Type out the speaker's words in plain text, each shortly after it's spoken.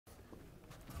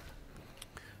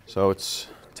So it's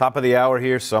top of the hour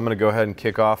here, so I'm going to go ahead and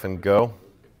kick off and go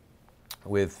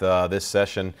with this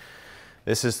session.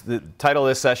 The title of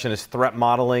this session is Threat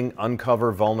Modeling,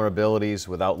 Uncover Vulnerabilities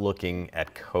Without Looking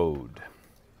at Code.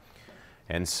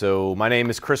 And so my name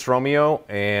is Romeo,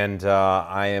 and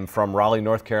I am from Raleigh,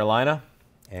 North Carolina,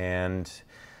 and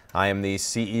I am the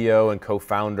CEO and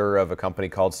co-founder of a company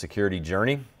called Security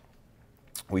Journey.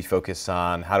 We focus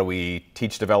on how do we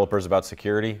teach developers about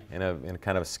security in a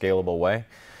kind of a scalable way.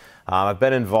 I've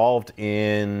been involved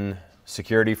in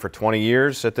security for 20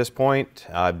 years at this point.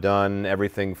 I've done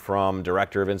everything from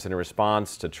director of incident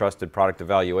response to trusted product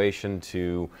evaluation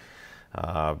to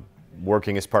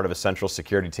working as part of a central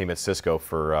security team at Cisco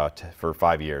for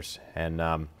 5 years.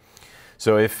 And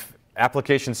so if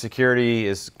application security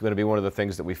is going to be one of the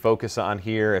things that we focus on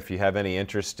here, if you have any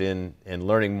interest in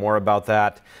learning more about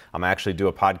that, I'm actually do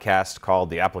a podcast called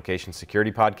the Application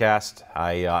Security Podcast.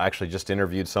 I actually just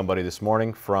interviewed somebody this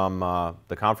morning from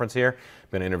the conference here. I'm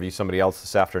going to interview somebody else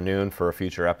this afternoon for a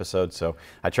future episode. So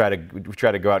we try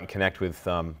to go out and connect with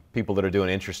people that are doing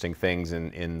interesting things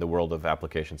in the world of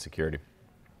application security.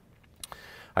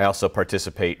 I also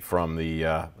participate from in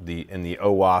the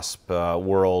OWASP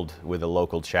world with a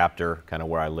local chapter, kind of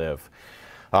where I live.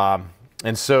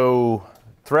 And so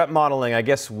threat modeling, I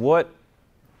guess what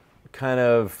kind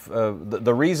of,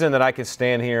 the reason that I can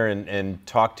stand here and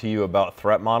talk to you about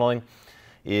threat modeling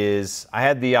is I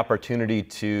had the opportunity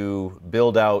to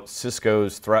build out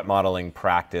Cisco's threat modeling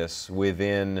practice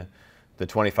within the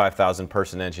 25,000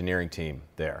 person engineering team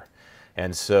there.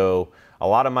 And so a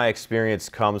lot of my experience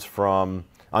comes from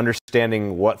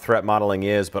understanding what threat modeling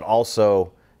is, but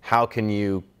also how can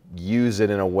you use it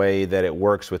in a way that it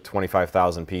works with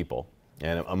 25,000 people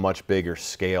and a much bigger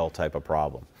scale type of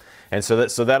problem. And so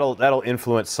that'll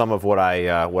influence some of what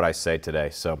I say today.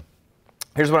 So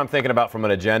here's what I'm thinking about from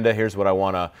an agenda. Here's what I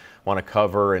want to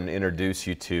cover and introduce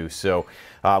you to. So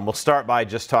we'll start by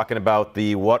just talking about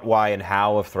the what, why, and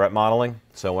how of threat modeling.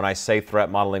 So when I say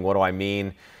threat modeling, what do I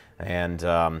mean? And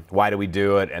why do we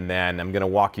do it? And then I'm going to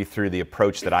walk you through the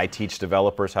approach that I teach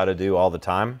developers how to do all the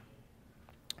time.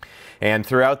 And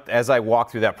throughout, as I walk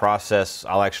through that process,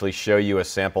 I'll actually show you a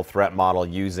sample threat model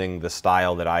using the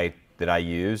style that I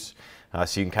use,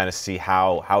 so you can kind of see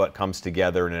how it comes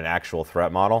together in an actual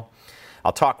threat model.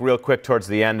 I'll talk real quick towards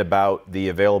the end about the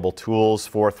available tools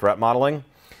for threat modeling,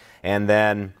 and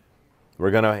then we're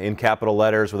going to, in capital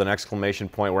letters with an exclamation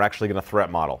point, we're actually going to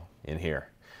threat model in here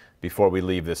before we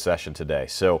leave this session today.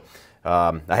 So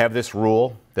I have this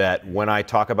rule that when I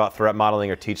talk about threat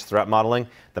modeling or teach threat modeling,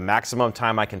 the maximum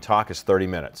time I can talk is 30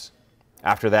 minutes.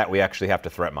 After that, we actually have to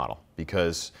threat model,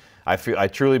 because I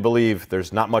truly believe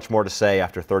there's not much more to say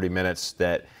after 30 minutes,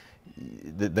 that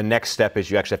the next step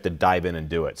is you actually have to dive in and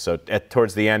do it. So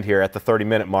towards the end here, at the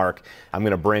 30-minute mark, I'm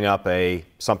going to bring up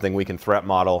something we can threat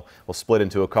model. We'll split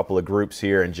into a couple of groups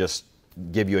here and just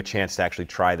give you a chance to actually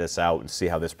try this out and see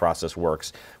how this process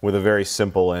works with a very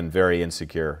simple and very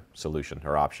insecure solution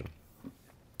or option.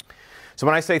 So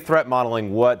when I say threat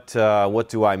modeling, what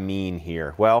do I mean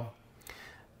here? Well,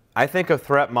 I think of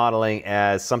threat modeling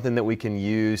as something that we can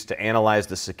use to analyze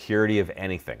the security of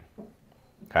anything.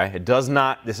 Okay? This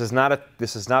is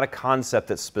not a concept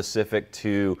that's specific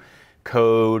to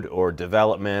code or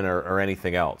development or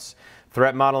anything else.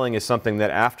 Threat modeling is something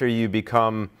that after you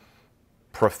become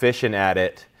proficient at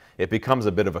it, it becomes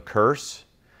a bit of a curse.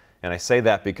 And I say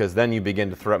that because then you begin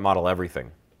to threat model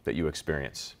everything that you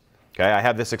experience. Okay, I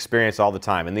have this experience all the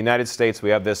time. In the United States, we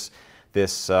have this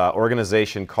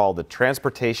organization called the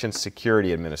Transportation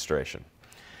Security Administration.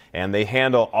 And they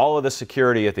handle all of the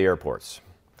security at the airports.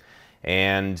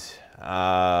 And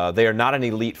they are not an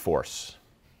elite force.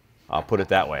 I'll put it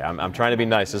that way. I'm trying to be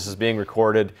nice. This is being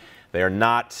recorded. They are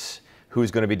not who's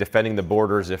going to be defending the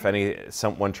borders if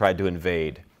someone tried to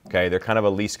invade. Okay, they're kind of a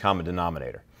least common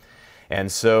denominator. And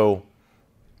so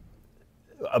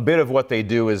a bit of what they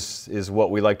do is what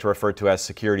we like to refer to as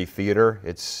security theater.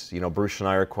 It's, Bruce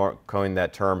Schneier coined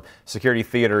that term. Security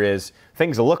theater is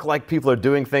things that look like people are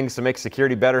doing things to make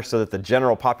security better so that the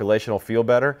general population will feel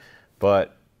better,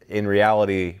 but in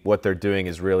reality, what they're doing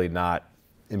is really not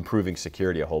improving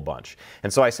security a whole bunch.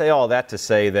 And so I say all that to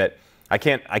say that I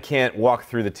can't walk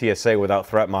through the TSA without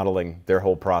threat modeling their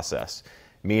whole process.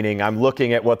 Meaning I'm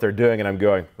looking at what they're doing and I'm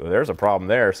going, well, there's a problem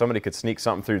there. Somebody could sneak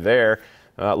something through there.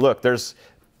 Look,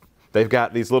 they've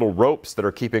got these little ropes that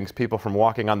are keeping people from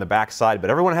walking on the backside, but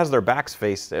everyone has their backs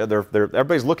faced.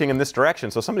 Everybody's looking in this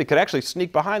direction, so somebody could actually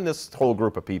sneak behind this whole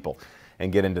group of people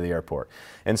and get into the airport.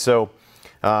 And so,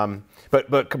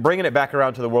 but bringing it back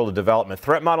around to the world of development,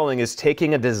 threat modeling is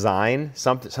taking a design,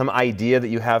 some idea that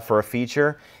you have for a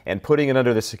feature, and putting it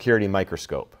under the security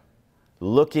microscope.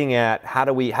 looking at how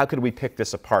could we pick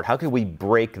this apart? How could we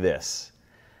break this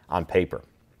on paper?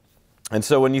 And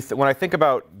so when I think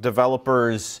about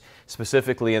developers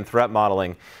specifically in threat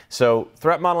modeling, so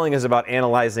threat modeling is about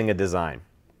analyzing a design.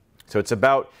 So it's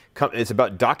about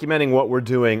documenting what we're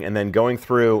doing and then going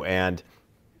through and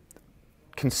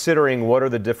considering what are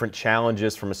the different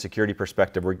challenges from a security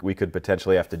perspective we could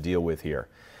potentially have to deal with here.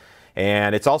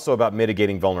 And it's also about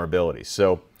mitigating vulnerabilities.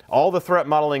 So all the threat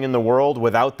modeling in the world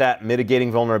without that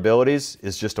mitigating vulnerabilities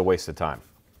is just a waste of time.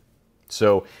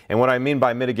 So, and what I mean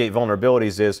by mitigate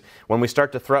vulnerabilities is when we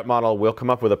start to threat model, we'll come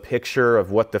up with a picture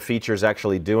of what the feature is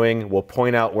actually doing. We'll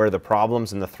point out where the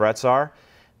problems and the threats are.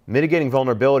 Mitigating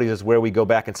vulnerabilities is where we go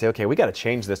back and say, okay, we got to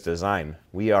change this design.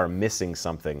 We are missing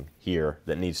something here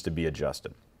that needs to be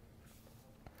adjusted.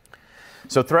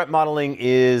 So threat modeling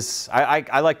is,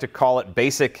 I like to call it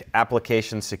basic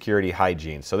application security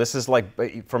hygiene. So this is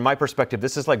like, from my perspective,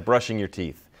 this is like brushing your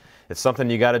teeth. It's something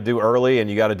you got to do early and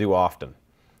you got to do often.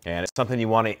 And it's something you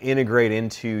want to integrate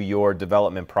into your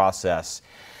development process.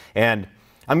 And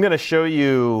I'm going to show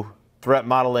you threat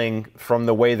modeling from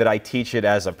the way that I teach it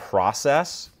as a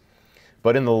process.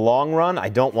 But in the long run, I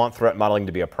don't want threat modeling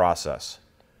to be a process.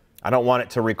 I don't want it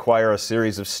to require a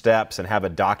series of steps and have a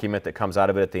document that comes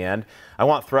out of it at the end. I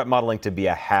want threat modeling to be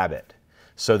a habit,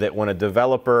 so that when a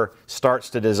developer starts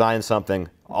to design something,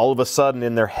 all of a sudden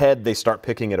in their head they start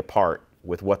picking it apart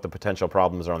with what the potential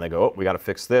problems are, and they go, oh, we got to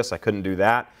fix this, I couldn't do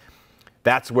that.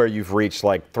 That's where you've reached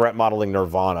like threat modeling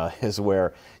nirvana, is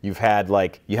where you have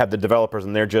the developers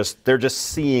and they're just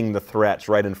seeing the threats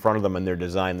right in front of them in their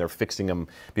design. They're fixing them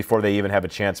before they even have a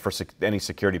chance for any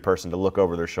security person to look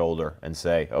over their shoulder and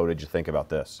say, oh, did you think about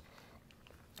this?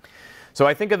 So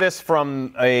I think of this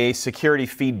from a security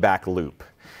feedback loop.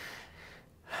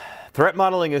 Threat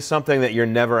modeling is something that you're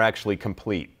never actually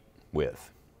complete with.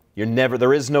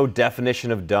 There is no definition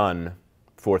of done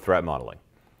for threat modeling,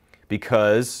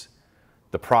 because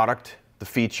the product, the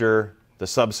feature, the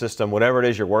subsystem, whatever it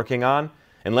is you're working on,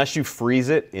 unless you freeze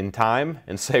it in time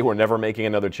and say we're never making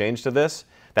another change to this,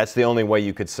 that's the only way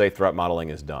you could say threat modeling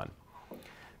is done.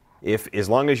 As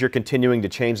long as you're continuing to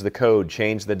change the code,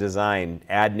 change the design,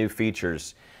 add new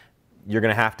features, you're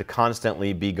going to have to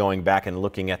constantly be going back and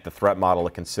looking at the threat model to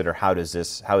consider how is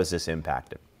this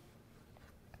impacted.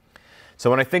 So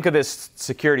when I think of this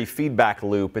security feedback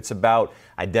loop, it's about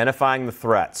identifying the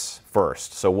threats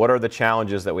first. So what are the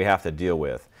challenges that we have to deal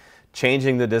with?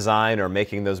 Changing the design or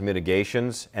making those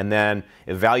mitigations, and then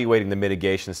evaluating the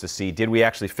mitigations to see, did we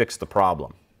actually fix the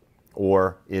problem?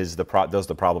 Or does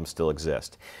the problem still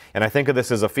exist? And I think of this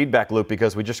as a feedback loop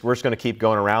because we're just going to keep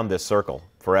going around this circle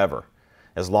forever,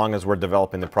 as long as we're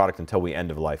developing the product until we end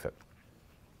of life it.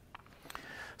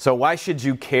 So why should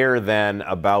you care then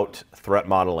about threat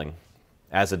modeling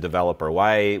as a developer?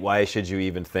 Why should you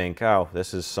even think, oh,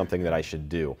 this is something that I should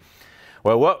do?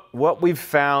 Well, what we've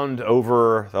found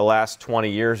over the last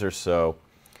 20 years or so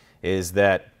is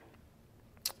that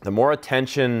the more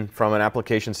attention from an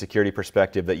application security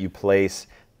perspective that you place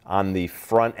on the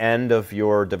front end of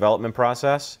your development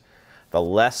process, the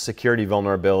less security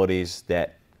vulnerabilities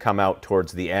that come out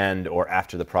towards the end or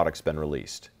after the product's been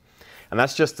released. And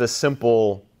that's just a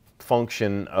simple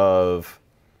function of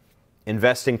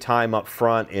investing time up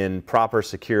front in proper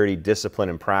security discipline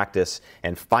and practice,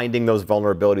 and finding those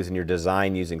vulnerabilities in your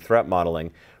design using threat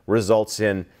modeling results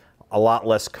in a lot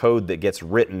less code that gets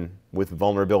written with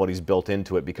vulnerabilities built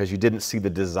into it because you didn't see the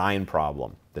design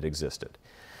problem that existed.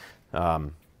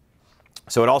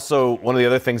 So it also, one of the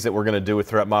other things that we're going to do with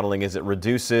threat modeling is it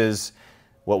reduces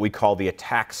what we call the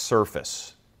attack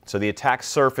surface. So the attack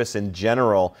surface in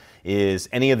general is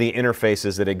any of the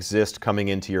interfaces that exist coming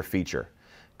into your feature.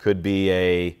 Could be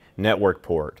a network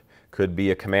port, could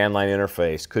be a command line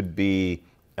interface, could be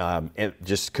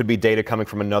could be data coming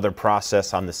from another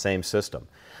process on the same system.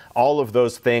 All of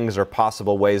those things are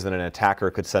possible ways that an attacker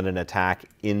could send an attack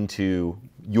into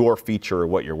your feature or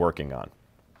what you're working on.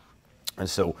 And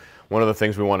so one of the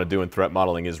things we want to do in threat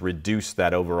modeling is reduce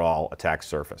that overall attack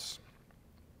surface.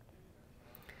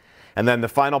 And then the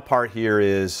final part here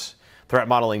is threat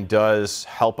modeling does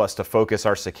help us to focus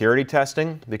our security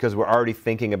testing, because we're already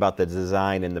thinking about the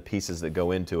design and the pieces that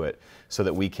go into it, so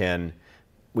that we can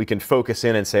focus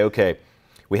in and say, okay,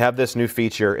 we have this new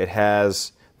feature, it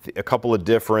has a couple of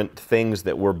different things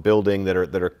that we're building that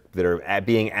are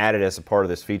being added as a part of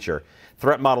this feature.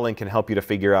 Threat modeling can help you to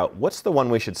figure out what's the one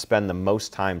we should spend the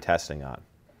most time testing on.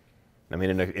 I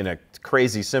mean, in a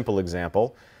crazy simple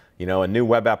example, you know, a new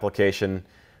web application,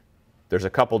 there's a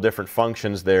couple different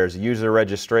functions. There's user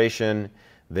registration,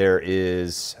 there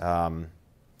is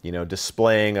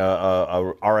displaying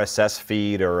a RSS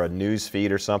feed or a news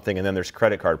feed or something, and then there's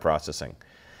credit card processing.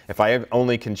 If I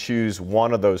only can choose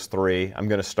one of those three, I'm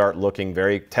going to start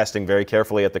testing very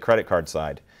carefully at the credit card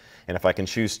side. And if I can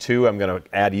choose two, I'm going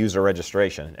to add user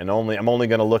registration. And I'm only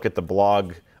going to look at the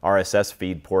blog RSS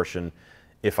feed portion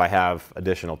if I have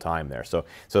additional time there. So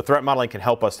threat modeling can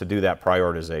help us to do that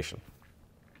prioritization.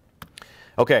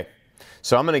 Okay,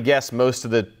 so I'm going to guess most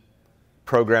of the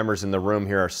programmers in the room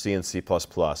here are C and C++.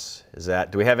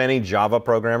 Do we have any Java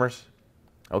programmers?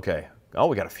 Okay. Oh,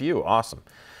 we got a few. Awesome.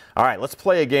 All right, let's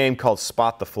play a game called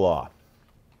Spot the Flaw.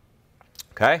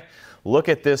 Okay? Look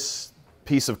at this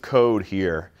piece of code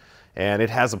here, and it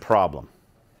has a problem.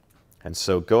 And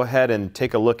so go ahead and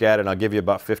take a look at it, and I'll give you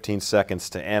about 15 seconds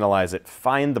to analyze it.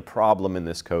 Find the problem in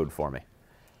this code for me.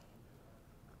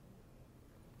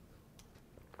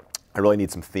 I really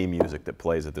need some theme music that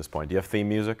plays at this point. Do you have theme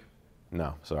music?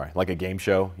 No, sorry. Like a game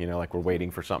show, like we're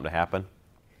waiting for something to happen.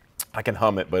 I can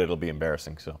hum it, but it'll be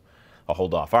embarrassing, so I'll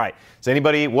hold off. All right. Is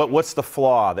anybody, what's the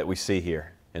flaw that we see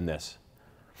here in this?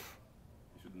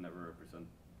 You should never represent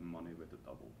money with a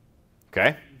double.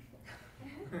 Okay.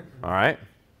 All right.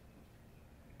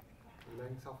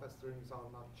 Length of strings are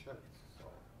not checked. So.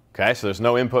 Okay, so there's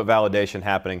no input validation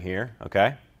happening here.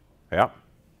 Okay. Yeah.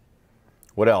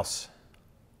 What else?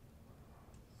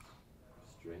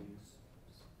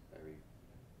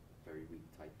 Very weak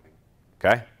typing.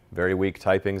 Okay, very weak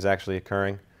typing is actually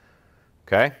occurring.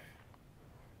 Okay.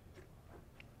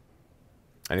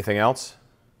 Anything else?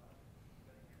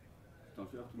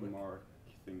 Don't you have to mark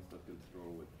things that can throw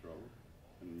with throw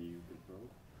and new can throw?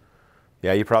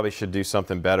 Yeah, you probably should do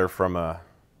something better from a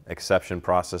exception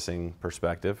processing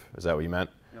perspective. Is that what you meant?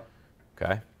 Yep.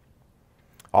 Okay.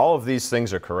 All of these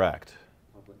things are correct.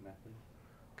 Public method.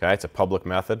 Okay, it's a public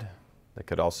method that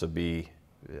could also be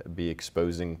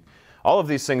exposing. All of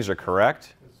these things are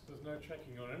correct. There's no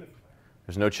checking on anything.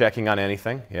 There's no checking on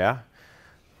anything, yeah.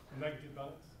 Negative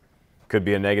balance. Could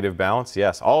be a negative balance,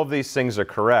 yes. All of these things are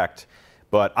correct,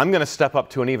 but I'm going to step up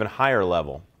to an even higher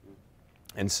level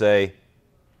and say,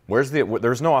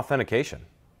 there's no authentication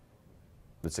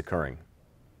that's occurring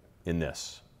in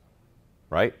this,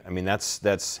 right? I mean,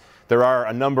 there are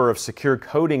a number of secure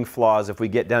coding flaws if we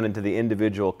get down into the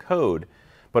individual code.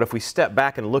 But if we step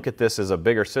back and look at this as a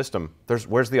bigger system,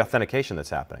 where's the authentication that's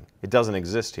happening? It doesn't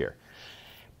exist here.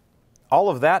 All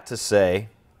of that to say,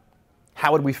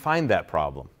 how would we find that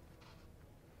problem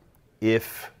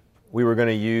if we were going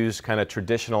to use kind of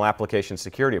traditional application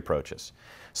security approaches?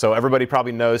 So everybody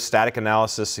probably knows static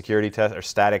analysis security test or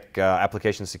static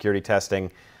application security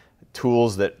testing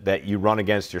tools that you run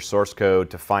against your source code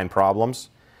to find problems.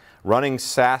 Running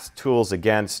SAS tools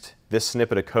against this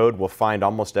snippet of code will find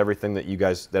almost everything that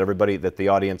that the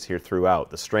audience here threw out.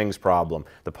 The strings problem,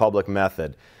 the public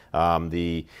method,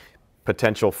 the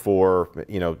potential for,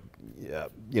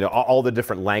 all the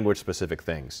different language-specific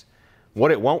things.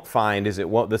 What it won't find is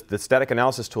the static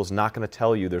analysis tool is not going to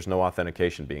tell you there's no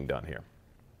authentication being done here,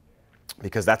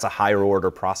 because that's a higher order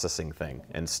processing thing.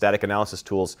 And static analysis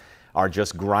tools are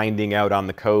just grinding out on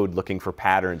the code looking for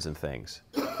patterns and things.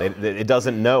 It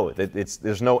doesn't know.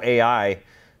 There's no AI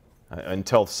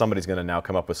until somebody's going to now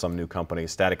come up with some new company,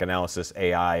 static analysis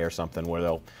AI or something, where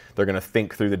they're going to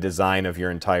think through the design of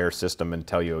your entire system and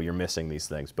tell you you're missing these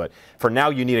things. But for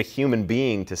now, you need a human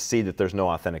being to see that there's no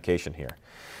authentication here.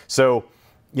 So,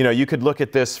 you could look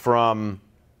at this from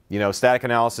static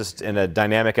analysis in a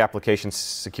dynamic application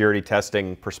security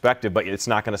testing perspective, but it's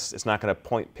not going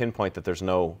to pinpoint that there's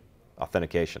no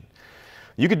authentication.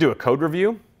 You could do a code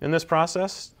review in this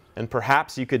process, and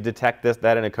perhaps you could detect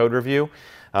that in a code review.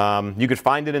 You could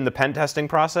find it in the pen testing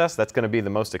process. That's going to be the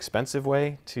most expensive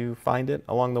way to find it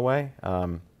along the way.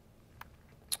 And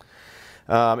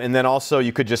then also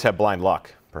you could just have blind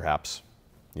luck, perhaps.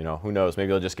 Who knows? Maybe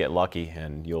you'll just get lucky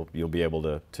and you'll be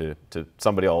able to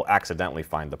somebody will accidentally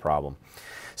find the problem.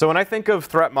 So when I think of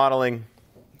threat modeling,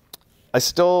 I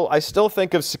still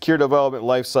think of secure development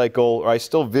lifecycle, or I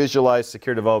still visualize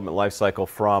secure development lifecycle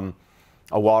from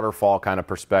a waterfall kind of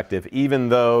perspective, even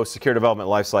though secure development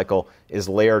lifecycle is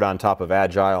layered on top of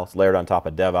Agile, it's layered on top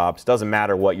of DevOps. Doesn't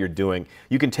matter what you're doing.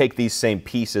 You can take these same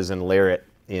pieces and layer it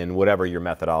in whatever your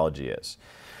methodology is.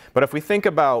 But if we think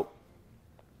about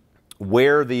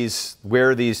where this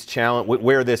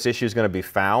issue is going to be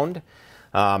found,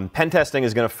 pen testing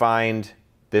is going to find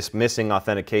this missing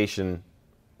authentication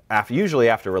usually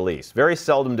after release. Very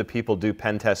seldom do people do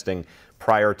pen testing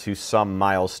prior to some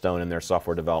milestone in their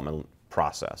software development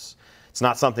process. It's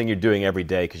not something you're doing every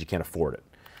day because you can't afford it.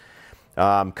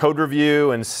 Code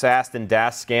review and SAST and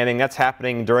DAST scanning, that's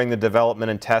happening during the development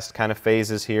and test kind of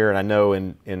phases here. And I know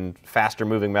in faster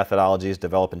moving methodologies,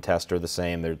 develop and test are the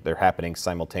same. They're happening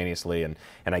simultaneously, and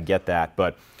I get that.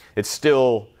 But it's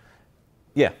still,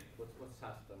 yeah. What's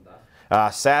SAST and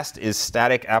DAST? SAST is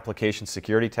static application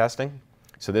security testing.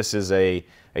 So this is a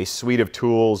suite of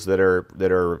tools that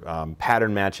are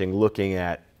pattern matching, looking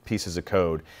at pieces of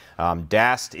code.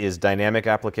 DAST is dynamic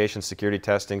application security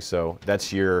testing, so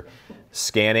that's your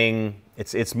scanning.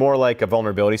 It's more like a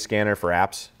vulnerability scanner for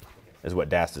apps, is what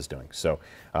DAST is doing. So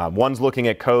one's looking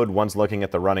at code, one's looking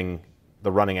at the running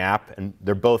app, and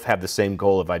they both have the same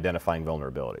goal of identifying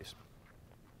vulnerabilities.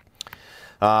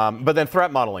 But then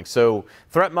threat modeling. So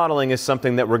threat modeling is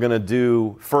something that we're going to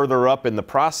do further up in the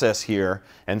process here.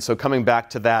 And so coming back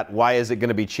to that, why is it going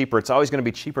to be cheaper? It's always going to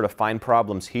be cheaper to find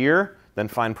problems here than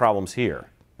find problems here.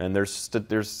 And there's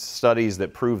studies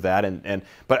that prove that.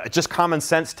 But just common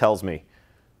sense tells me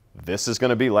this is going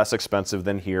to be less expensive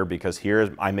than here, because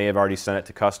here I may have already sent it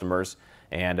to customers.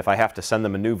 And if I have to send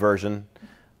them a new version,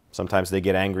 sometimes they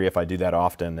get angry if I do that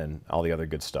often, and all the other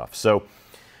good stuff. So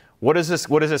what does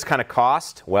this kind of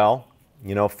cost? Well,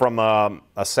 you know, from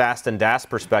a SAST and DAST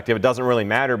perspective, it doesn't really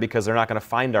matter, because they're not going to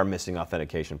find our missing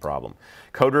authentication problem.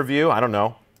 Code review, I don't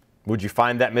know. Would you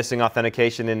find that missing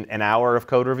authentication in an hour of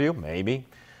code review? Maybe.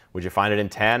 Would you find it in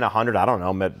 10, 100? I don't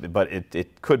know, but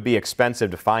it could be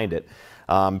expensive to find it.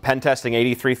 Pen testing,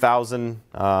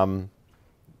 $83,000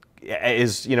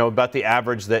 is, you know, about the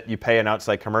average that you pay an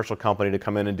outside commercial company to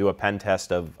come in and do a pen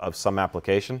test of some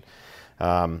application.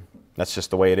 That's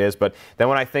just the way it is. But then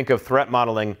when I think of threat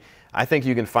modeling, I think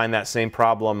you can find that same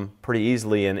problem pretty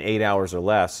easily in 8 hours or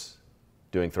less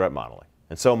doing threat modeling.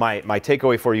 And so my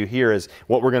takeaway for you here is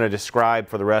what we're going to describe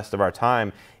for the rest of our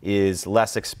time is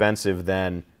less expensive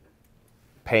than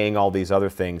paying all these other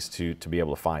things to be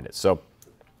able to find it. So,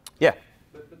 yeah.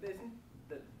 But isn't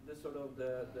the sort of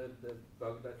the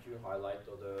bug that you highlight,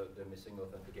 or the missing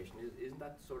authentication, isn't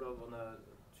that sort of on a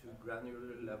too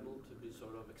granular level to be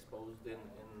sort of exposed in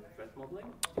threat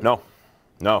modeling? No.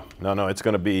 It's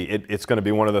going to be it's going to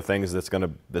be one of the things that's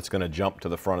going to jump to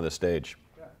the front of the stage.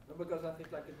 Yeah, no, because I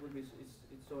think like it would be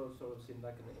it's sort of seemed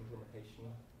like an implementation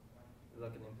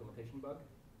bug.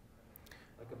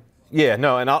 Yeah,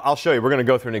 no, and I'll show you. We're going to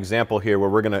go through an example here where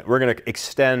we're going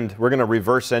to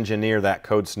reverse engineer that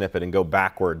code snippet and go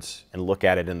backwards and look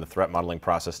at it in the threat modeling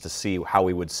process to see how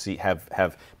we would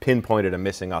have pinpointed a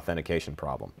missing authentication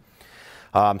problem.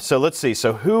 So let's see.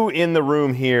 So who in the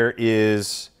room here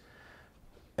is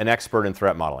an expert in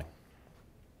threat modeling?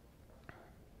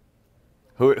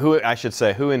 Who I should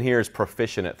say, who in here is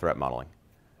proficient at threat modeling?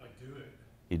 I do it.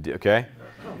 You do, okay.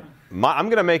 I'm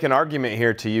going to make an argument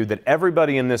here to you that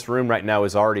everybody in this room right now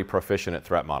is already proficient at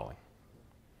threat modeling.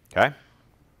 Okay?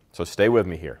 So stay with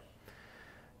me here.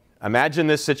 Imagine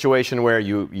this situation where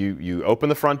you open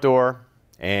the front door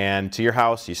and to your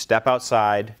house, you step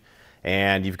outside,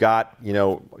 and you've got, you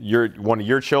know, one of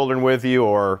your children with you,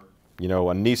 or, you know,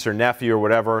 a niece or nephew or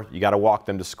whatever. You got to walk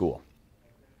them to school.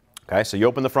 Okay? So you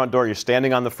open the front door, you're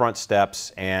standing on the front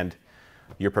steps, and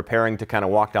you're preparing to kind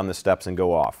of walk down the steps and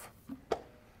go off.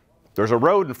 There's a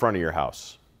road in front of your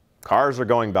house. Cars are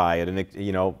going by at an,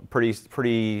 you know,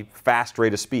 pretty fast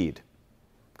rate of speed.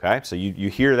 Okay, so you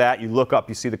hear that, you look up,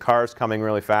 you see the cars coming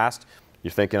really fast.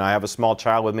 You're thinking, I have a small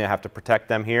child with me, I have to protect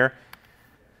them here.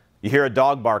 You hear a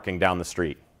dog barking down the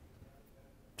street.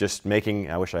 Just making,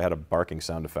 I wish I had a barking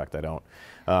sound effect, I don't.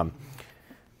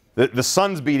 The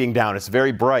sun's beating down, it's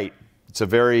very bright. It's a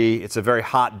very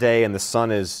hot day, and the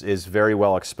sun is very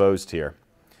well exposed here.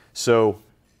 So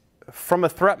from a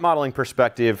threat modeling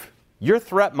perspective, you're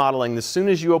threat modeling as soon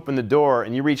as you open the door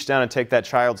and you reach down and take that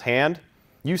child's hand,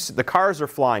 the cars are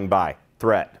flying by,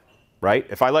 threat, right?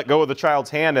 If I let go of the child's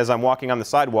hand as I'm walking on the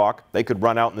sidewalk, they could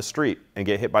run out in the street and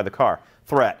get hit by the car.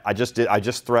 Threat, I just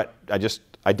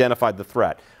identified the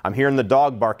threat. I'm hearing the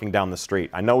dog barking down the street.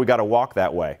 I know we got to walk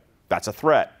that way. That's a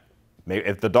threat. Maybe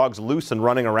if the dog's loose and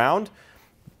running around,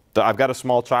 I've got a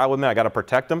small child with me, I got to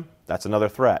protect them. That's another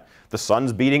threat. The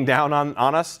sun's beating down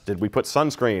on us. Did we put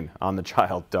sunscreen on the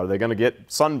child? Are they going to get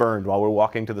sunburned while we're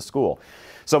walking to the school?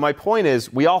 So my point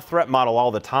is, we all threat model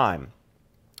all the time,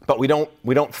 but we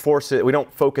don't force it. We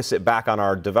don't focus it back on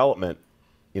our development.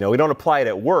 You know, we don't apply it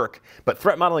at work. But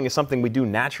threat modeling is something we do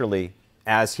naturally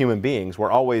as human beings.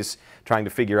 We're always trying to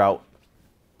figure out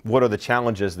what are the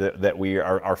challenges that we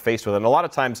are faced with. And a lot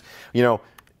of times, you know,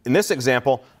 in this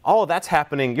example, all of that's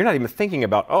happening, you're not even thinking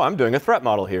about, oh, I'm doing a threat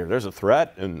model here. There's a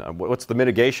threat, and what's the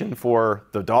mitigation for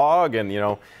the dog, and, you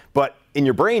know, but in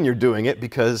your brain you're doing it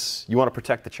because you want to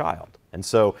protect the child. And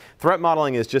so threat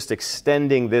modeling is just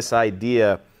extending this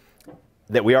idea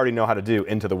that we already know how to do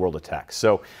into the world of tech.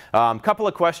 So a couple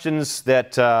of questions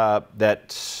that,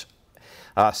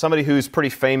 somebody who's pretty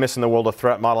famous in the world of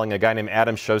threat modeling, a guy named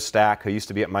Adam Shostak, who used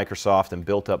to be at Microsoft and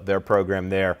built up their program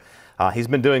there. He's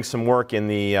been doing some work in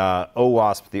the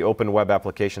OWASP, the Open Web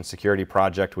Application Security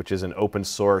Project, which is an open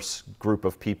source group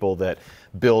of people that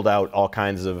build out all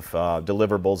kinds of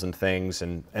deliverables and things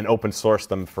and open source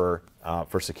them for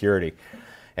security.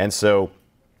 And so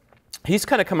he's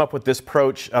kind of come up with this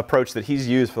approach that he's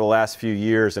used for the last few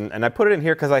years, and I put it in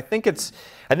here because I think it's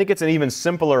an even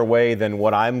simpler way than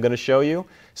what I'm going to show you.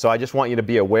 So I just want you to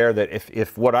be aware that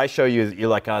if what I show you, you're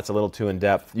like, oh, it's a little too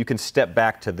in-depth, you can step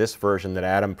back to this version that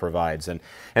Adam provides. And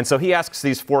so he asks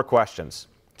these 4 questions.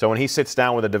 So when he sits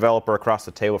down with a developer across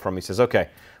the table from him, he says, okay,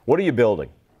 what are you building?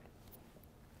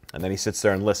 And then he sits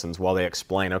there and listens while they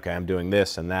explain, okay, I'm doing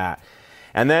this and that.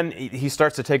 And then he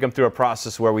starts to take them through a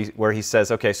process where he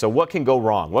says, okay, so what can go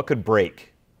wrong? What could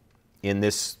break in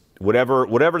this, whatever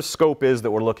the scope is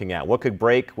that we're looking at? What could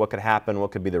break? What could happen?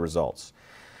 What could be the results?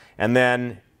 And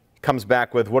then comes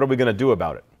back with, what are we going to do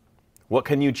about it? What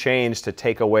can you change to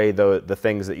take away the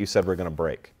things that you said were going to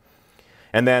break?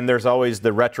 And then there's always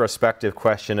the retrospective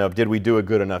question of, did we do a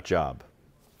good enough job?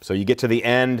 So you get to the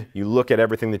end, you look at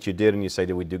everything that you did, and you say,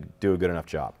 did we do a good enough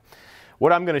job?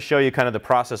 What I'm going to show you, kind of the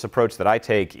process approach that I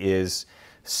take, is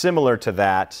similar to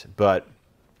that, but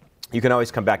you can always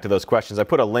come back to those questions. I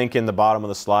put a link in the bottom of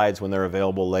the slides when they're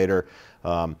available later.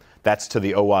 That's to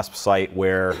the OWASP site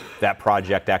where that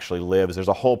project actually lives. There's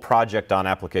a whole project on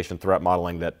application threat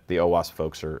modeling that the OWASP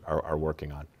folks are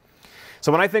working on.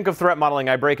 So when I think of threat modeling,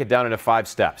 I break it down into 5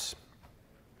 steps.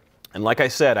 And like I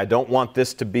said, I don't want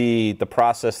this to be the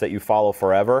process that you follow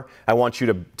forever. I want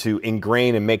you to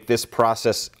ingrain and make this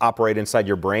process operate inside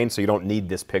your brain so you don't need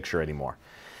this picture anymore.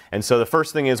 And so the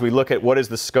first thing is we look at what is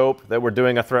the scope that we're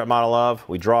doing a threat model of.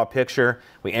 We draw a picture.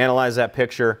 We analyze that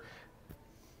picture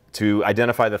to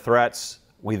identify the threats.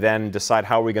 We then decide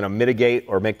how we're going to mitigate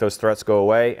or make those threats go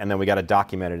away, and then we got to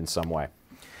document it in some way.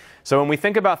 So when we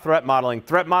think about threat modeling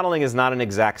is not an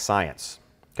exact science.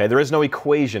 Okay, there is no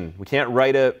equation. We can't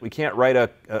write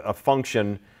a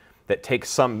function that takes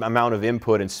some amount of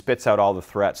input and spits out all the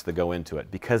threats that go into it,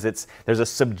 because there's a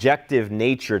subjective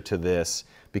nature to this,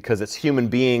 because it's human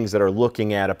beings that are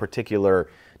looking at a particular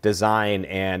design,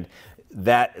 and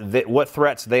what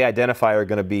threats they identify are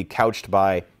going to be couched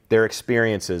by their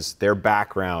experiences, their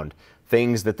background,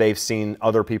 things that they've seen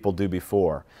other people do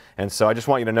before. And so I just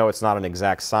want you to know it's not an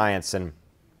exact science. And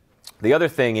the other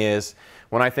thing is,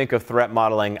 when I think of threat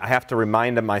modeling, I have to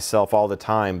remind myself all the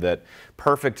time that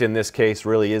perfect in this case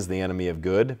really is the enemy of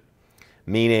good,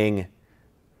 meaning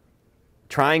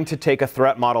trying to take a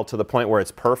threat model to the point where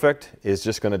it's perfect is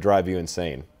just going to drive you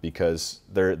insane, because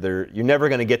you're never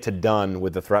going to get to done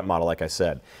with the threat model, like I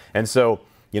said. And so,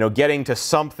 getting to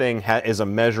something is a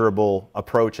measurable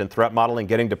approach in threat modeling.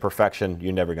 Getting to perfection,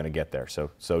 you're never going to get there.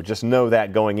 So just know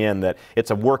that going in, that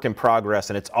it's a work in progress,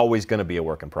 and it's always going to be a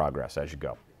work in progress as you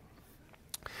go.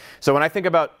 So when I think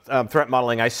about threat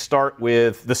modeling, I start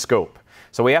with the scope.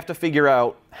 So we have to figure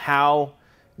out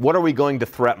what are we going to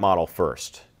threat model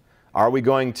first? Are we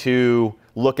going to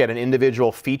look at an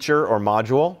individual feature or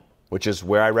module, which is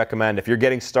where I recommend, if you're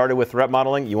getting started with threat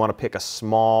modeling, you want to pick a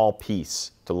small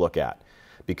piece to look at.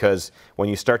 Because when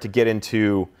you start to get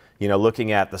into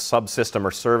looking at the subsystem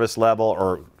or service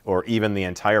level, or even the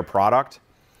entire product,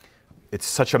 it's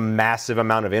such a massive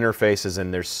amount of interfaces,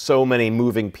 and there's so many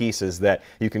moving pieces that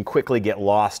you can quickly get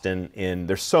lost in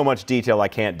there's so much detail, I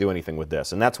can't do anything with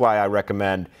this. And that's why I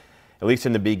recommend, at least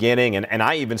in the beginning, and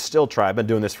I even still try, I've been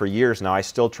doing this for years now, I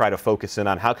still try to focus in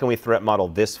on how can we threat model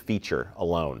this feature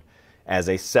alone as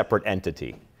a separate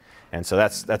entity. And so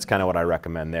that's kind of what I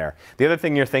recommend there. The other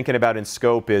thing you're thinking about in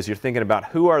scope is you're thinking about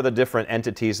who are the different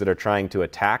entities that are trying to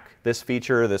attack this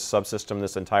feature, this subsystem,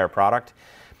 this entire product.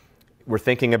 We're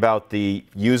thinking about the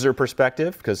user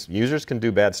perspective, because users can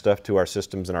do bad stuff to our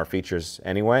systems and our features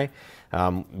anyway.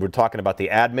 We're talking about the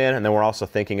admin, and then we're also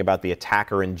thinking about the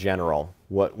attacker in general.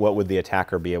 What would the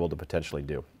attacker be able to potentially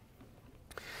do?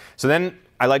 So then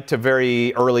I like to,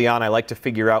 very early on, I like to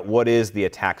figure out what is the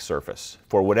attack surface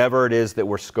for whatever it is that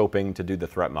we're scoping to do the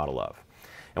threat model of.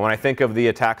 And when I think of the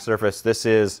attack surface, this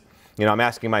is, I'm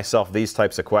asking myself these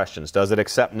types of questions. Does it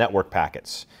accept network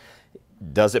packets?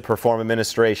 Does it perform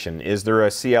administration? Is there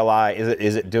a CLI?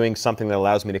 Is it doing something that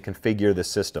allows me to configure the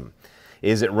system?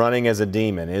 Is it running as a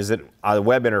daemon? Is it a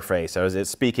web interface? Or is it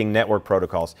speaking network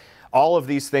protocols? All of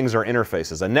these things are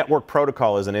interfaces. A network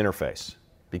protocol is an interface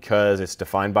because it's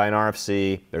defined by an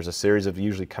RFC. There's a series of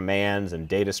usually commands and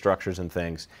data structures and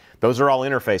things. Those are all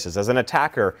interfaces. As an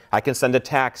attacker, I can send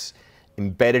attacks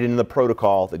embedded in the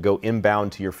protocol that go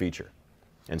inbound to your feature.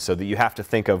 And so that you have to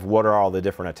think of what are all the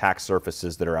different attack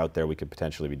surfaces that are out there we could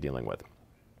potentially be dealing with.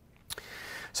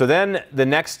 So then the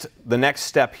next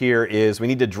step here is we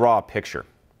need to draw a picture.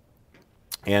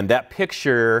 And that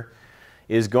picture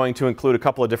is going to include a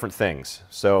couple of different things.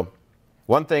 So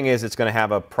one thing is it's going to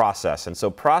have a process. And so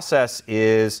process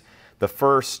is the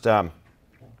first,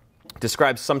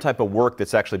 describes some type of work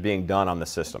that's actually being done on the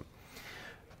system.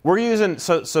 We're using,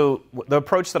 so the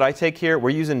approach that I take here,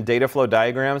 we're using data flow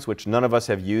diagrams, which none of us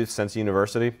have used since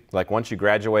university. Like once you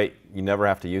graduate, you never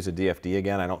have to use a DFD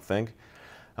again, I don't think.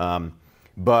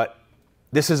 But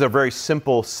this is a very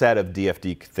simple set of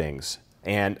DFD things.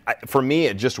 And for me,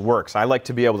 it just works. I like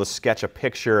to be able to sketch a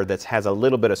picture that has a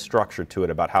little bit of structure to it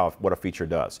about what a feature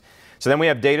does. So then we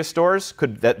have data stores.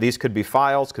 These could be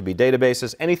files, could be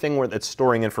databases, anything that's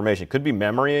storing information. Could be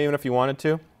memory even if you wanted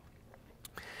to.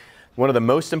 One of the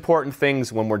most important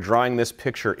things when we're drawing this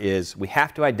picture is we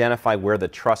have to identify where the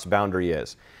trust boundary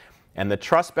is. And the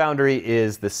trust boundary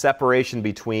is the separation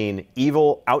between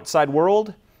evil outside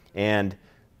world and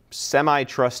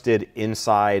semi-trusted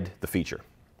inside the feature.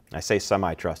 I say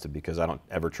semi-trusted because I don't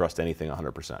ever trust anything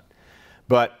 100%.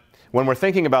 But when we're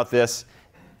thinking about this,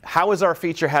 how is our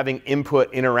feature having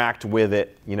input interact with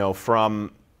it,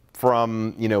 from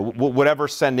whatever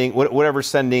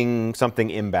sending something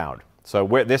inbound? So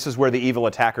this is where the evil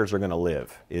attackers are going to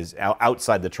live, is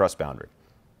outside the trust boundary.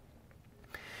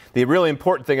 The really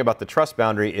important thing about the trust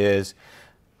boundary is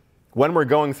when we're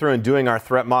going through and doing our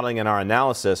threat modeling and our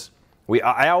analysis,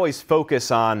 I always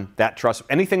focus on that trust.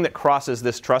 Anything that crosses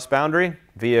this trust boundary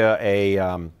via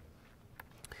a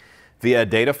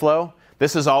data flow,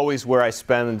 this is always where I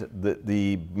spend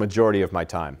the majority of my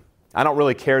time. I don't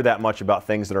really care that much about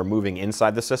things that are moving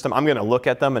inside the system. I'm going to look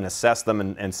at them and assess them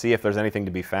and see if there's anything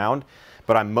to be found.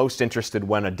 But I'm most interested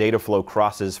when a data flow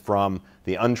crosses from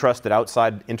the untrusted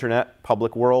outside internet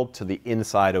public world to the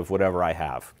inside of whatever I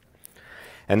have.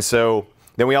 And so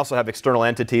then we also have external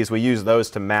entities. We use those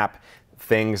to map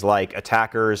things like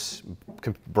attackers,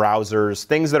 browsers,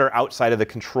 things that are outside of the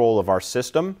control of our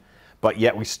system, but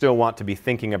yet we still want to be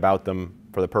thinking about them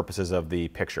for the purposes of the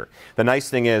picture. The nice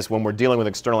thing is when we're dealing with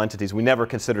external entities, we never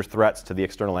consider threats to the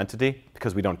external entity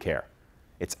because we don't care.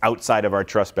 It's outside of our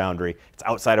trust boundary. It's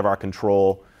outside of our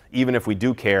control. Even if we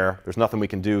do care, there's nothing we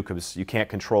can do because you can't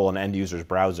control an end user's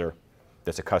browser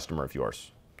that's a customer of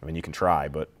yours. I mean, you can try,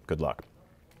 but good luck.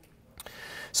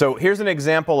 So here's an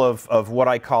example of what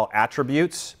I call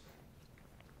attributes.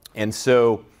 And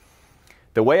so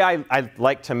the way I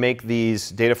like to make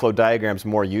these data flow diagrams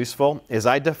more useful is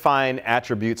I define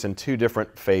attributes in two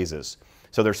different phases.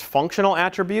 So there's functional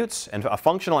attributes, and a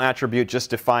functional attribute just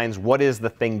defines what is the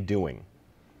thing doing.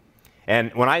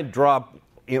 And when I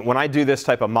do this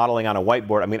type of modeling on a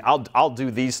whiteboard, I mean, I'll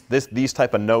do these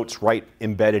type of notes right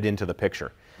embedded into the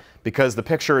picture. Because the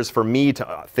picture is for me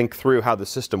to think through how the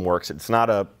system works. It's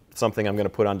not something I'm going to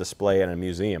put on display in a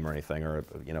museum or anything, or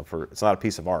it's not a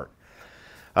piece of art.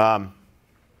 And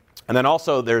then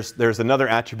also there's another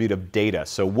attribute of data.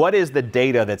 So what is the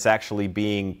data that's actually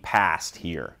being passed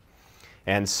here?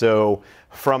 And so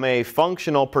from a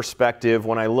functional perspective,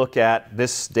 when I look at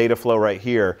this data flow right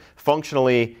here,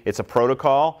 functionally it's a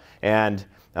protocol and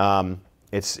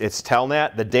it's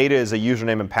telnet. The data is a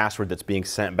username and password that's being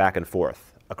sent back and forth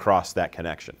across that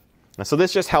connection. And so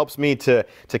this just helps me to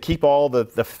keep all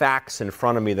the facts in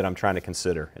front of me that I'm trying to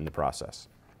consider in the process.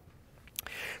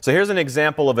 So here's an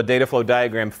example of a data flow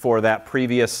diagram for that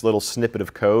previous little snippet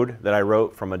of code that I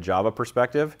wrote from a Java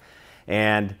perspective.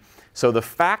 And so the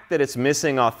fact that it's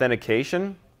missing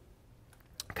authentication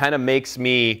kind of makes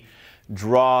me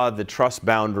draw the trust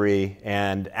boundary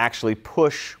and actually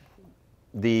push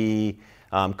the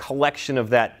collection of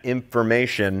that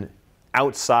information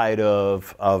outside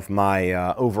of my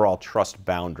overall trust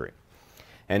boundary.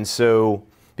 And so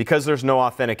because there's no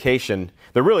authentication,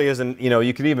 there really isn't,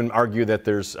 you could even argue that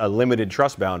there's a limited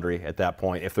trust boundary at that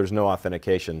point if there's no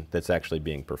authentication that's actually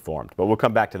being performed. But we'll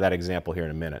come back to that example here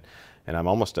in a minute. And I'm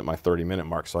almost at my 30-minute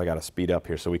mark, so I got to speed up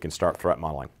here so we can start threat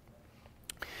modeling.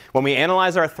 When we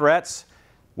analyze our threats,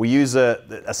 we use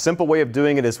a simple way of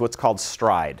doing it is what's called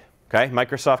stride. Okay?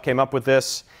 Microsoft came up with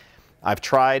this. I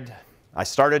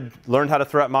learned how to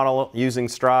threat model using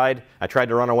stride. I tried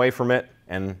to run away from it,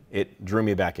 and it drew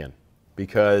me back in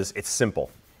because it's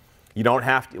simple. You don't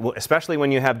have to, especially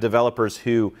when you have developers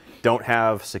who don't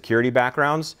have security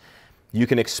backgrounds, you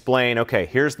can explain, okay,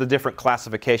 here's the different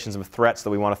classifications of threats that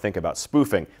we want to think about.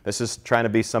 Spoofing, this is trying to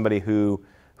be somebody who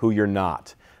you're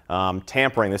not.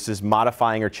 Tampering, this is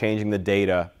modifying or changing the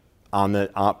data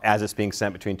as it's being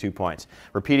sent between 2 points.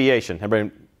 Repudiation,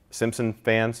 everybody Simpson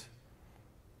fans?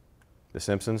 The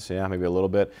Simpsons, yeah, maybe a little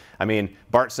bit. I mean,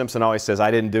 Bart Simpson always says,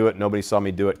 I didn't do it, nobody saw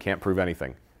me do it, can't prove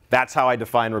anything. That's how I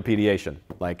define repudiation.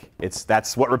 Like,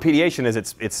 that's what repudiation is.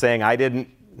 It's saying I didn't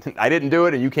do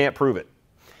it and you can't prove it.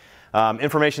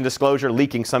 Information disclosure,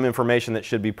 leaking some information that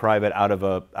should be private out of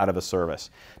a service.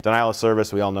 Denial of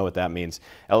service, we all know what that means.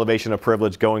 Elevation of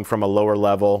privilege, going from a lower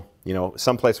level, you know,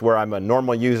 someplace where I'm a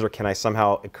normal user, can I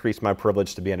somehow increase my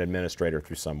privilege to be an administrator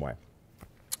through some way?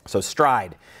 So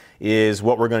STRIDE is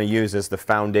what we're going to use as the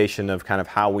foundation of kind of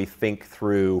how we think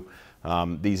through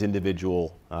these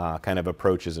individual kind of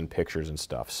approaches and pictures and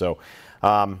stuff. So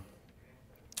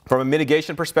from a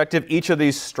mitigation perspective, each of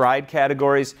these STRIDE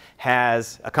categories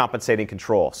has a compensating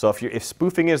control. So if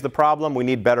spoofing is the problem, we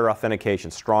need better authentication,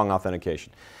 strong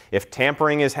authentication. If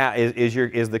tampering is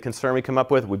the concern we come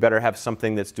up with, we better have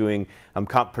something that's doing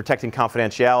protecting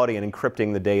confidentiality and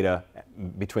encrypting the data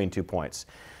between 2 points.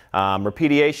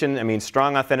 Repudiation, I mean,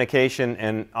 strong authentication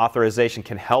and authorization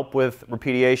can help with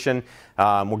repudiation.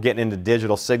 We're getting into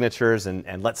digital signatures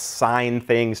and let's sign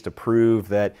things to prove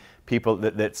that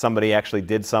that somebody actually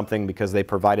did something because they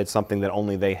provided something that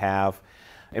only they have.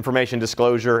 Information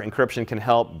disclosure, encryption can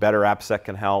help, better AppSec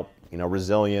can help, you know,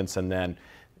 resilience, and then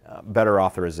better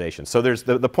authorization. So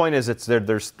the point is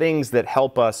there's things that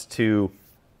help us to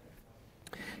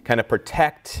kind of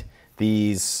protect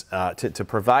these, to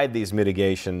provide these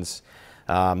mitigations.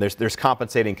 There's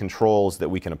compensating controls that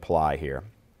we can apply here.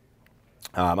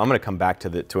 I'm going to come back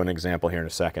to an example here in a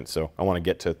second, so I want to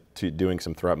get to doing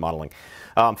some threat modeling.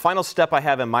 Final step I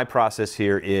have in my process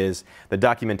here is the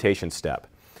documentation step.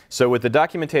 So with the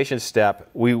documentation step,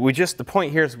 the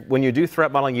point here is when you do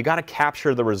threat modeling, you got to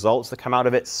capture the results that come out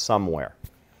of it somewhere.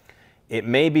 It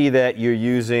may be that you're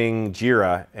using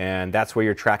Jira and that's where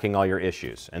you're tracking all your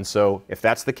issues. And so if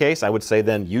that's the case, I would say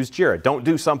then use Jira. Don't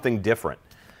do something different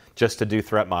just to do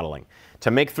threat modeling.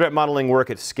 To make threat modeling work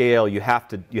at scale, you have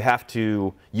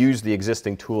to use the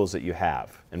existing tools that you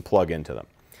have and plug into them.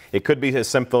 It could be as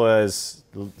simple as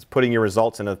putting your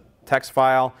results in a text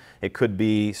file. It could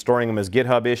be storing them as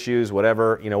GitHub issues,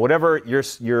 whatever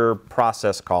your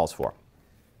process calls for.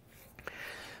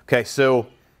 Okay, so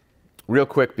real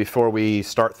quick before we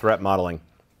start threat modeling,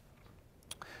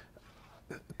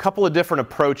 a couple of different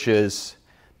approaches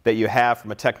that you have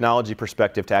from a technology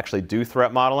perspective to actually do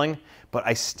threat modeling. But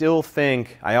I still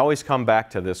think, I always come back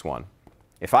to this one.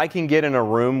 If I can get in a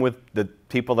room with the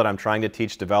people that I'm trying to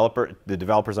teach, the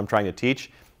developers I'm trying to teach,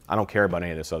 I don't care about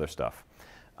any of this other stuff.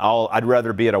 I'd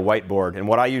rather be at a whiteboard. And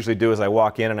what I usually do is I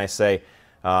walk in and I say,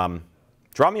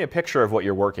 draw me a picture of what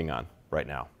you're working on right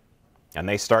now. And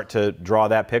they start to draw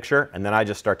that picture, and then I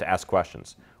just start to ask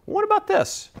questions. What about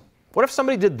this? What if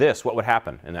somebody did this? What would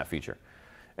happen in that feature?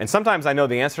 And sometimes I know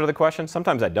the answer to the question,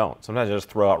 sometimes I don't. Sometimes I just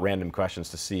throw out random questions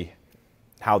to see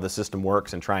how the system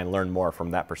works and try and learn more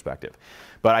from that perspective.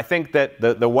 But I think that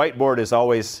the whiteboard is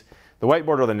always, the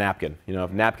whiteboard or the napkin. You know,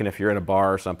 if you're in a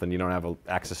bar or something, you don't have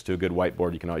access to a good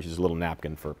whiteboard, you can always use a little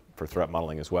napkin for threat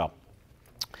modeling as well.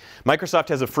 Microsoft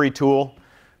has a free tool.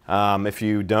 If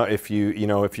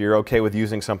you're okay with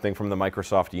using something from the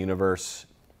Microsoft universe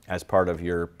as part of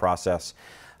your process.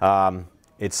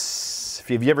 If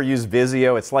you've ever used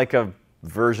Visio, it's like a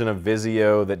version of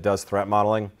Visio that does threat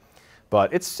modeling.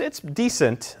 But it's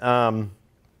decent.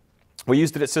 We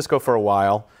used it at Cisco for a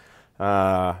while,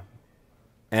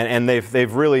 and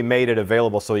they've really made it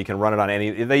available so you can run it on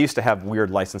any. They used to have weird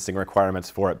licensing requirements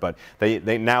for it, but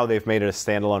now they've made it a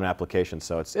standalone application.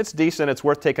 So it's decent. It's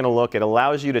worth taking a look. It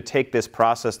allows you to take this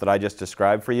process that I just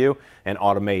described for you and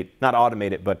automate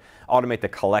the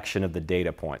collection of the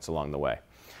data points along the way.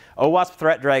 OWASP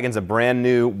Threat Dragon is a brand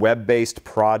new web-based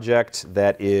project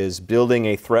that is building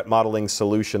a threat modeling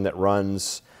solution that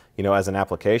runs, as an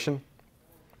application.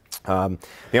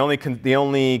 The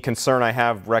only concern I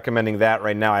have recommending that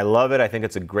right now, I love it. I think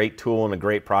it's a great tool and a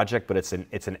great project, but it's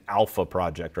an alpha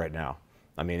project right now.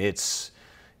 I mean, it's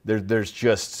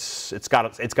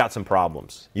got some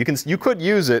problems. You could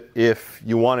use it if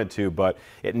you wanted to, but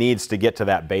it needs to get to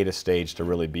that beta stage to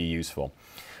really be useful.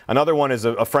 Another one is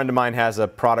a friend of mine has a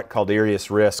product called Serious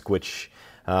Risk, which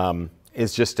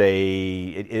is just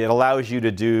it allows you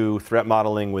to do threat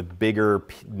modeling with bigger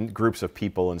groups of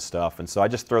people and stuff. And so I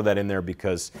just throw that in there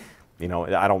because, I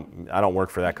don't work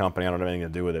for that company. I don't have anything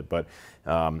to do with it. But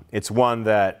it's one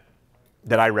that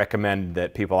I recommend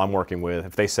that people I'm working with,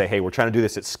 if they say, hey, we're trying to do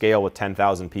this at scale with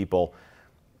 10,000 people,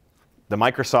 the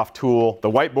Microsoft tool,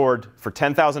 the whiteboard for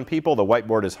 10,000 people, the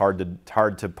whiteboard is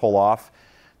hard to pull off.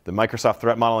 The Microsoft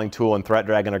Threat Modeling tool and Threat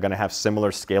Dragon are going to have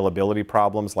similar scalability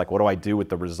problems, like what do I do with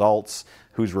the results,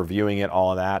 who's reviewing it,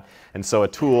 all of that. And so a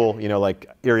tool, like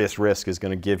Serious Risk is going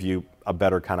to give you a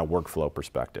better kind of workflow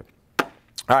perspective.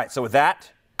 All right, so with that,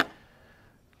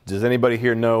 does anybody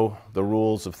here know the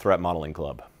rules of Threat Modeling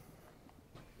Club?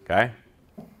 Okay?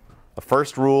 The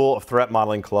first rule of Threat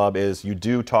Modeling Club is you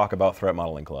do talk about Threat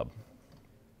Modeling Club.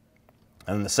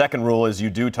 And the second rule is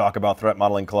you do talk about Threat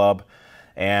Modeling Club,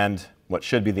 and what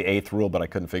should be the 8th rule, but I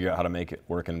couldn't figure out how to make it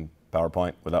work in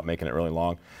PowerPoint without making it really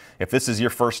long. If this is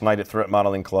your first night at Threat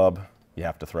Modeling Club, you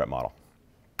have to threat model.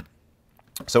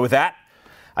 So with that,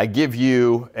 I give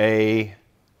you a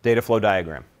data flow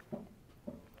diagram.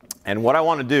 And what I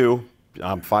want to do,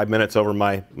 I'm 5 minutes over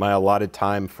my allotted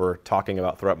time for talking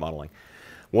about threat modeling.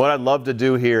 What I'd love to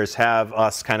do here is have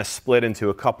us kind of split into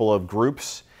a couple of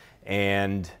groups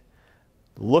and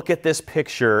look at this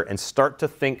picture and start to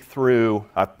think through.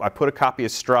 I put a copy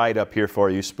of Stride up here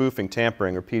for you, spoofing,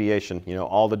 tampering, repudiation, you know,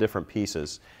 all the different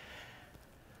pieces.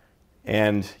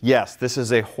 And yes, this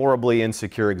is a horribly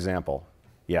insecure example.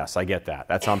 Yes, I get that.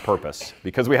 That's on purpose.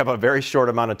 Because we have a very short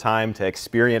amount of time to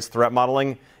experience threat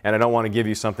modeling, and I don't want to give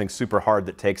you something super hard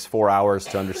that takes 4 hours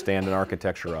to understand an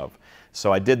architecture of.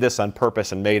 So I did this on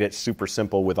purpose and made it super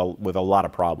simple with a lot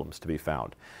of problems to be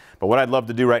found. But what I'd love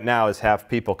to do right now is have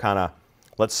people kind of,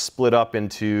 let's split up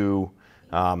into,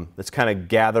 let's kind of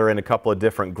gather in a couple of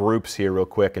different groups here real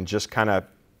quick and just kind of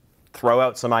throw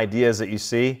out some ideas that you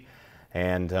see,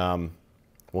 and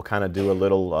we'll kind of do a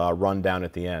little rundown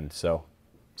at the end. So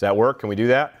does that work? Can we do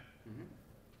that?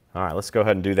 Mm-hmm. All right, let's go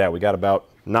ahead and do that. We got about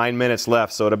 9 minutes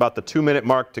left, so at about the 2-minute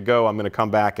mark to go, I'm going to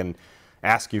come back and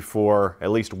ask you for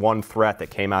at least one threat that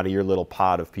came out of your little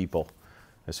pod of people,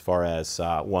 as far as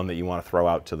one that you want to throw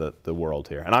out to the world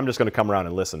here. And I'm just going to come around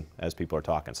and listen as people are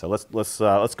talking. So let's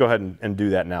go ahead and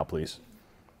do that now, please.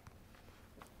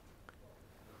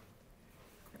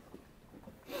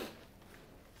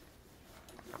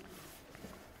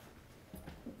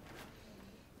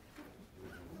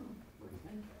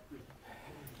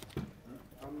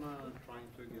 I'm trying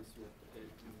to guess what the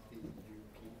MDUP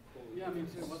code. Yeah, I mean,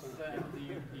 so what's the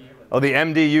MDUP? Oh, the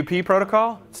MDUP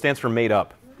protocol? It stands for made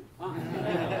up. Made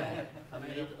a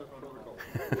protocol.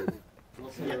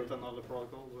 Was yet another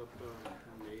protocol that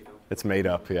made up. It's made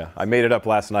up, yeah. I made it up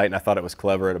last night, and I thought it was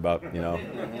clever. At about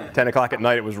 10 o'clock at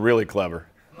night, it was really clever.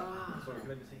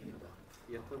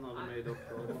 Yet another made up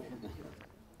protocol.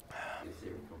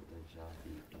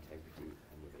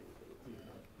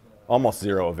 Almost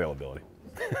zero availability.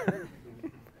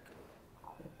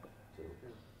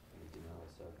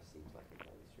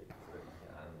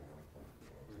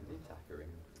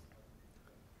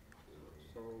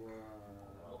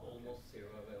 Almost zero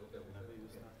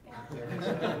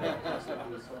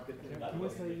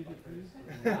availability.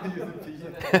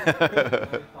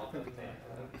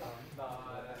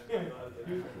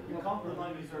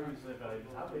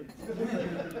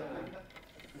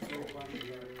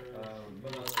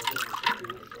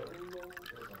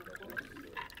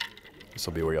 This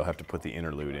will be where you'll have to put the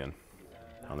interlude in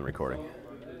on the recording.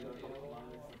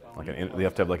 Like you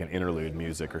have to have like an interlude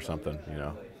music or something, you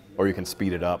know, or you can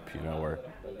speed it up, you know, where.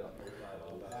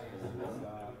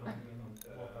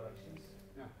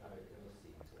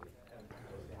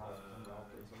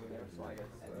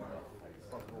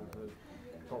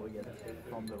 Probably get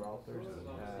from the routers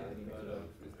into the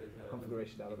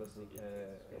configuration database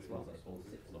as well.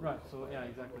 Right, so yeah,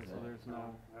 exactly. So there's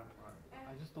no,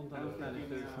 I just don't understand if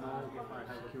there's no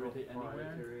security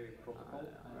anywhere.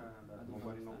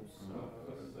 Nobody knows.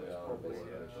 It's probably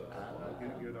a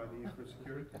good idea for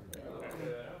security.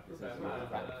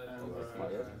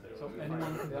 So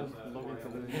anyone can just log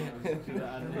into the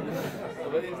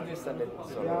admin. But isn't this a bit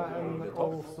sort of the top?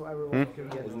 Also, everyone can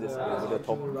get Isn't this the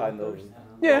top kind of?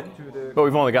 Yeah, but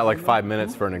we've only got like 5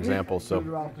 minutes for an example, so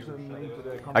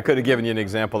I could have given you an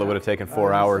example that would have taken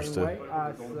 4 hours to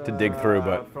dig through,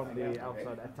 but From the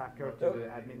outside attacker to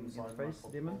the admin interface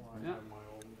daemon. Yeah.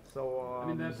 So I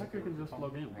mean, the attacker can just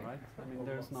log in, right? I mean,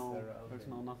 there's no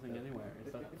nothing anywhere.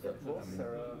 Is that?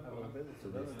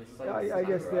 yeah, I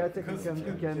guess the attacker can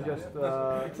just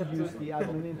use the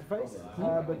admin interface,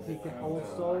 but he can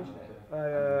also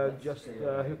just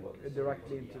hook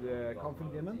directly into the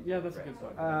config daemon. Yeah, that's a good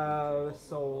point. The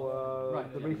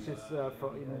reach is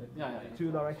in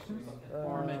 2 directions.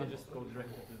 Or maybe just go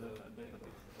directly to the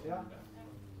database. Yeah.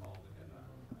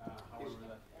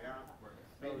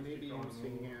 maybe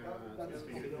using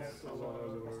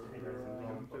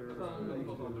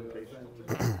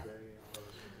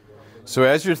So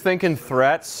as you're thinking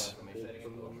threats,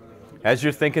 as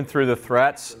you're thinking through the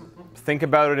threats, think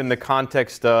about it in the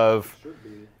context of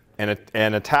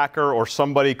an attacker or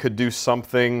somebody could do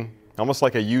something almost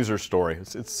like a user story.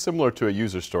 It's similar to a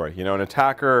user story. You know, an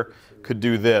attacker could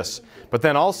do this. But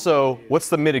then also, what's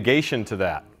the mitigation to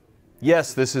that?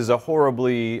 yes, this is a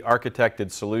horribly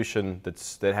architected solution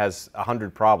that has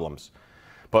 100 problems.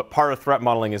 But part of threat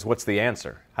modeling is what's the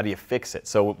answer? How do you fix it?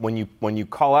 So when you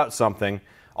call out something,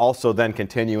 also then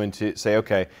continue into say,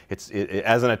 okay,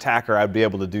 as an attacker, I'd be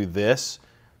able to do this.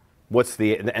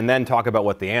 And then talk about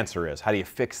what the answer is. How do you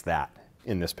fix that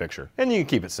in this picture? And you can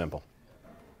keep it simple.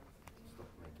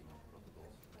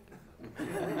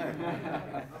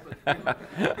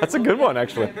 That's a good one,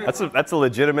 actually. That's a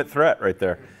legitimate threat right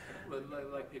there. But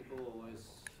like people always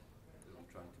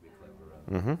trying to be clever.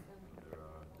 And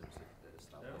there's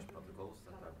established protocols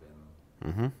that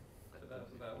have been.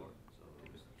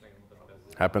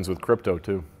 Happens with crypto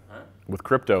too. With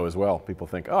crypto as well. People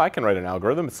think, oh, I can write an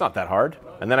algorithm. It's not that hard.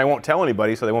 And then I won't tell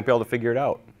anybody, so they won't be able to figure it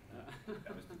out.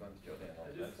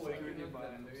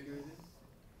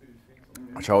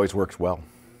 Which always works well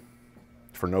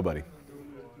for nobody.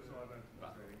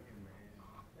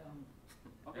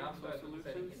 Okay, so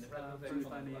solutions.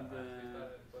 First I need a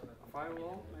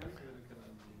firewall, maybe,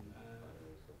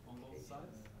 on both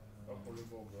sides.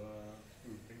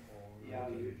 Yeah,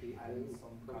 the add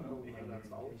some kind of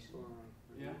implementation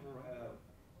Yeah.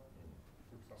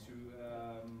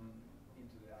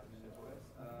 into the admin interface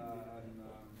and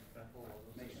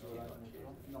make sure that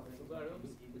nothing comes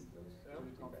into the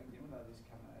config daemon that is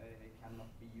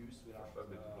cannot be used without going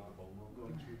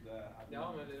through the admin.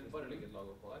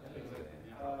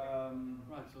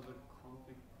 Right, so the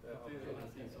config, so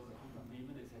the config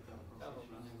daemon is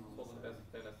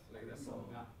set up for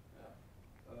yeah.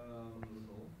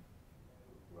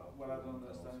 What I don't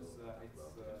understand is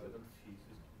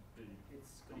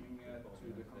it's coming to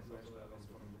the configuration levels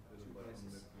from two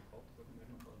places.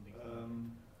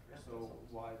 So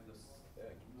why does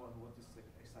what is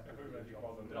exactly the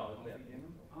job of the config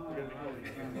daemon?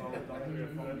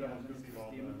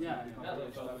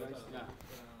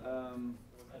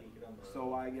 So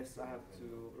I guess I have to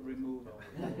remove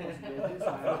possibilities. I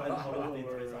have an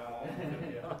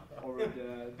over the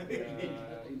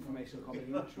information coming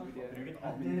in through the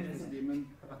admin daemon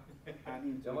and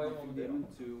into the config daemon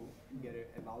to get it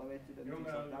evaluated and things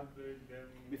like that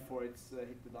before it's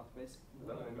hit the database.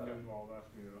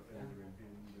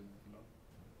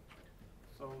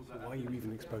 Why are you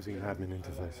even exposing an admin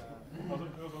interface?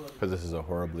 Because this is a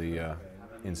horribly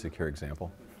insecure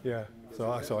example. Yeah,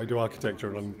 so I do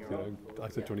architecture and I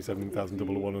said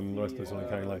 27,001 and the rest of the time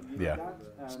kind of like, Yeah.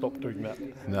 stop doing that.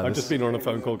 No, I've just been on a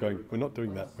phone call going, we're not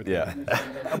doing that. Yeah.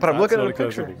 But I'm looking at a not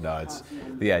picture. acceptable.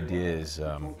 No, the idea is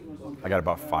I got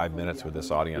about 5 minutes with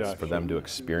this audience Yeah, for them to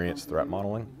experience threat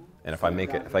modeling. And if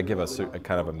I give a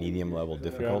kind of a medium level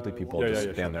difficulty, people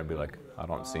just stand there and be like, I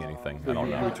don't see anything. I don't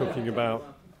We're know. talking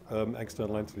about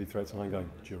external entity threats and I'm going,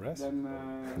 duress?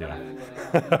 Yeah.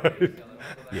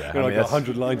 Yeah. I've got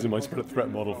 100 lines in my threat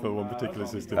model for one particular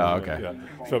system. Oh, okay. Yeah.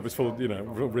 So it's full,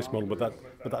 risk model, but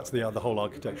that's the whole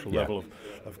architectural level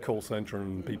of call center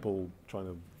and people trying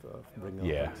to bring up.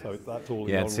 Yeah. So that's all.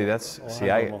 Yeah, and see,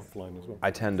 offline as well.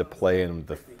 I tend to play in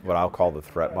what I'll call the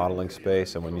threat modeling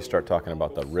space, and when you start talking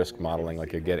about the risk modeling,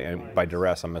 like you're getting, and by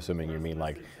duress, I'm assuming you mean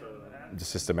like the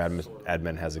system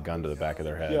admin has a gun to the back of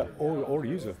their head. Yeah, or a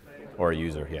user. Or a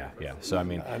user, yeah. So I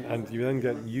mean, and you then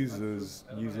get users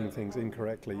using things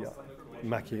incorrectly,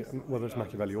 whether it's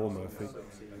Machiavelli or Murphy.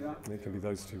 It can be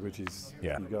those two, which is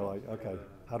you go like, okay,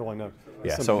 how do I know?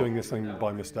 Is somebody doing this thing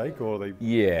by mistake, or are they?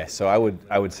 Yeah, so I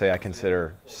would say I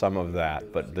consider some of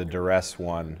that, but the duress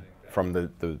one from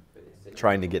the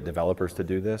trying to get developers to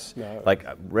do this, like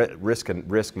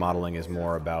risk modeling is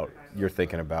more about you're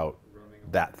thinking about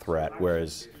that threat,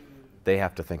 whereas they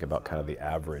have to think about kind of the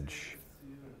average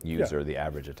user, the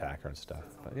average attacker and stuff.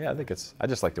 But yeah, I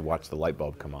just like to watch the light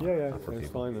bulb come on. Yeah, for it's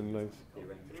people. fine, and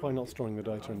try not storing the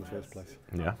data in the first place.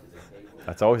 Yeah,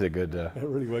 that's always a good. It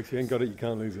really works. You ain't got it, you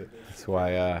can't lose it. That's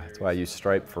why I use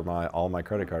Stripe for all my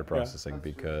credit card processing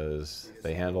because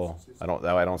they handle. I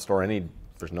don't store any.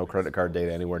 There's no credit card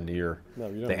data anywhere near. No,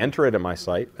 you don't. They enter it in my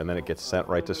site, and then it gets sent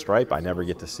right to Stripe. I never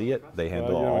get to see it. They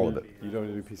handle all of it. You don't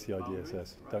do PCI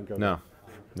DSS. Don't go. No,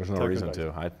 there's no Don't reason go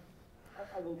to. I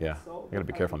gotta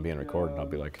be careful. I'm being recorded. They'll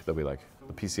be like, the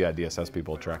PCI DSS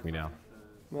people track me down.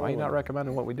 Why are you not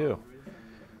recommending what we do?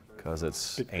 Because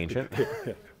it's ancient.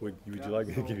 Yeah. Would you like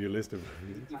me to give you a list of?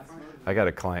 I got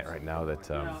a client right now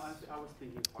that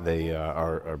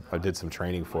I did some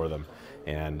training for them,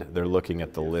 and they're looking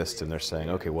at the list and they're saying,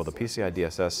 okay, well the PCI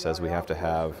DSS says we have to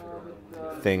have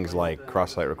things like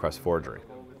cross-site request forgery,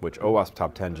 which OWASP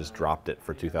Top 10 just dropped it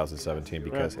for 2017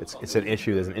 because it's an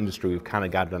issue as an industry. We've kind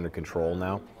of got it under control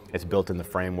now. It's built in the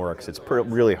frameworks. It's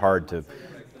really hard to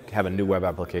have a new web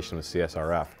application with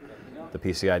CSRF. The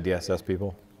PCI DSS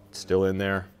people, still in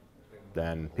there,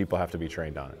 then people have to be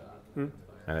trained on it. And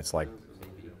it's like,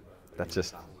 that's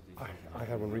just... I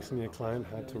had one recently. A client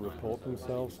had to report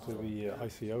themselves to the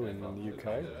ICO in the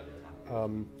UK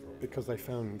because they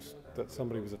found that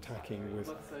somebody was attacking with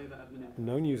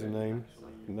known username,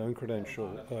 known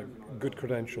good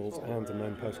credentials, and a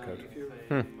known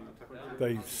postcode.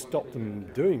 They stopped them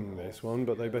doing this one,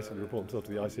 but they basically reported themselves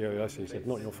to the ICO. The ICO said,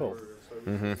 "Not your fault.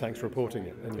 Thanks for reporting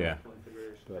it." Anyway. Yeah.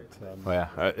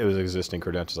 But, it was existing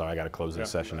credentials. I got to close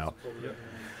this session out.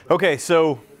 Okay,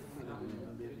 so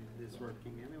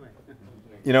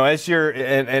you know, as you're,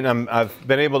 I've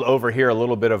been able to overhear a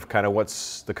little bit of kind of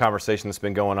what's the conversation that's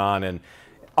been going on, and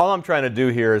all I'm trying to do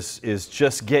here is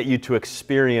just get you to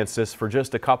experience this for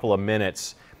just a couple of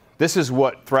minutes. This is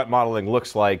what threat modeling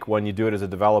looks like when you do it as a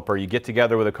developer. You get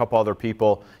together with a couple other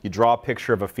people, you draw a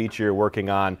picture of a feature you're working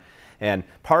on, and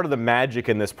part of the magic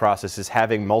in this process is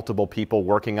having multiple people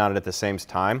working on it at the same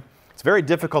time. It's very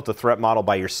difficult to threat model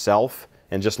by yourself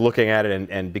and just looking at it,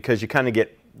 and because you kind of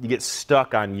get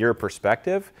stuck on your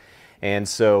perspective. And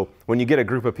so when you get a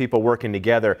group of people working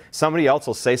together, somebody else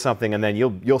will say something, and then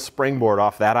you'll springboard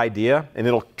off that idea, and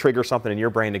it'll trigger something in your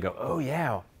brain to go, oh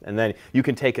yeah, and then you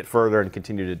can take it further and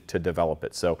continue to develop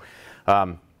it. So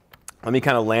let me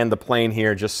kind of land the plane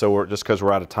here, just because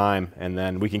we're out of time, and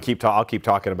then we can I'll keep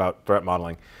talking about threat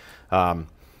modeling.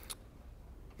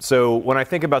 So when I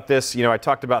think about this, you know, I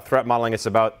talked about threat modeling. It's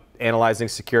about analyzing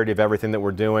security of everything that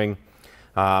we're doing.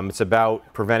 It's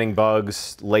about preventing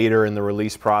bugs later in the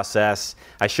release process.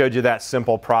 I showed you that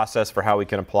simple process for how we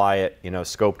can apply it. You know,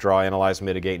 scope, draw, analyze,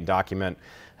 mitigate, and document.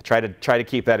 I try to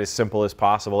keep that as simple as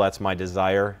possible. That's my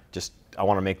desire. I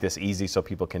want to make this easy so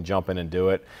people can jump in and do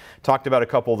it. Talked about a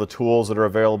couple of the tools that are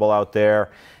available out there,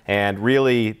 and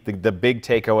really the big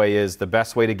takeaway is the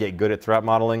best way to get good at threat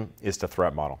modeling is to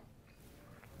threat model.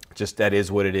 Just that is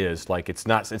what it is. Like it's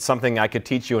something I could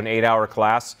teach you an 8-hour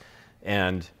class,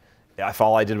 and if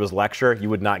all I did was lecture, you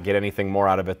would not get anything more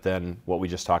out of it than what we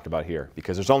just talked about here,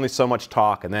 because there's only so much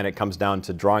talk, and then it comes down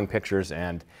to drawing pictures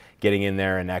and getting in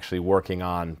there and actually working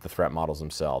on the threat models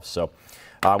themselves. So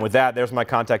with that, there's my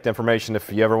contact information. If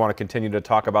you ever want to continue to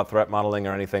talk about threat modeling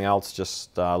or anything else,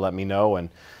 just let me know. And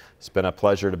it's been a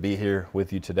pleasure to be here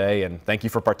with you today, and thank you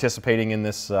for participating in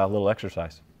this little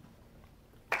exercise.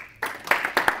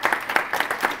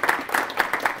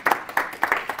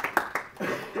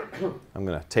 I'm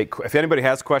going to take, if anybody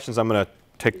has questions, I'm going to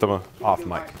take them off mic.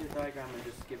 Back to the diagram and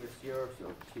just give us your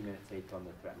 2-minute take on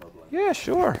the threat modeling. Yeah,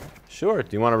 sure. Do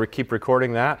you want to keep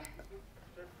recording that?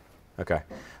 Okay.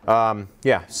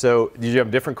 Yeah, so did you have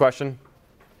a different question?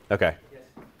 Okay.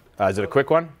 Yes. Is it a quick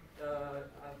one? I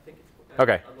think it's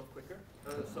okay. a lot quicker.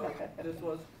 So this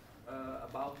was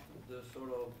about the sort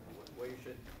of where you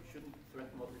shouldn't threat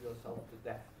model yourself to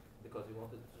death because you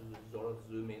wanted to sort of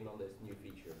zoom in on this new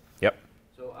feature. Yep.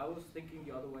 So I was thinking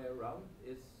the other way around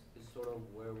is sort of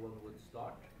where one would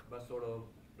start by sort of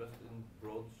just in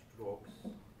broad strokes,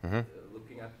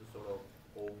 looking at the sort of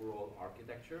overall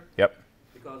architecture. Yep.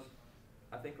 Because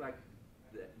I think like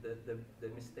the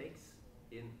mistakes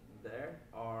in there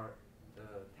are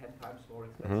 10 times more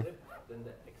expensive than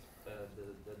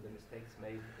the mistakes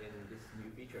made in this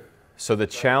new feature. So the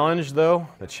challenge, though,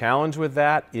 with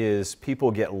that is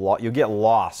people you get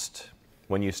lost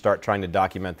when you start trying to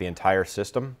document the entire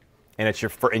system, and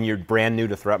you're brand new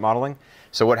to threat modeling.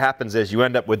 So what happens is you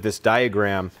end up with this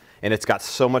diagram, and it's got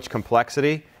so much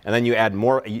complexity, and then you add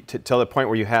more to the point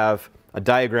where you have a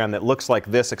diagram that looks like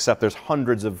this, except there's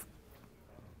hundreds of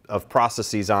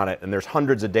processes on it, and there's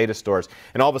hundreds of data stores,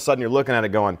 and all of a sudden you're looking at it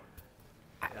going,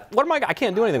 what am I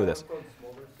can't do anything with this.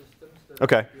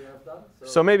 Okay.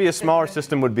 So maybe a smaller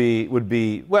system would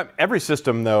be well, every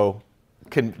system though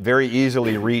can very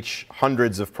easily reach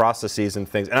hundreds of processes and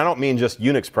things, and I don't mean just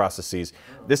Unix processes.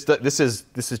 This is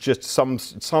just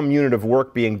some unit of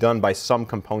work being done by some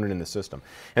component in the system,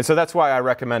 and so that's why I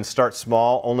recommend start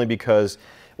small. Only because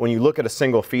when you look at a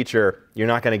single feature, it's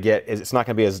not going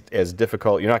to be as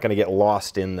difficult. You're not going to get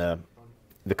lost in the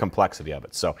complexity of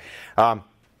it. So.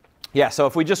 Yeah, so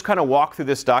if we just kind of walk through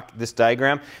this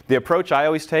diagram, the approach I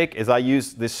always take is I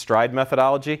use this stride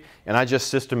methodology, and I just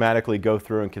systematically go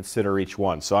through and consider each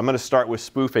one. So I'm going to start with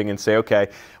spoofing and say, okay,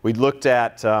 we looked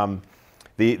at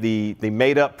the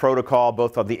made-up protocol,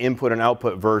 both of the input and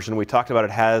output version. We talked about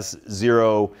it has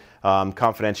zero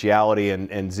confidentiality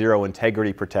and zero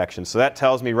integrity protection. So that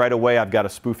tells me right away I've got a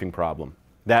spoofing problem.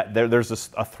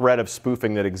 There's a threat of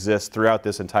spoofing that exists throughout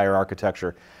this entire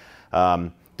architecture.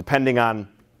 Depending on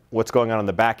what's going on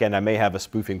the back end, I may have a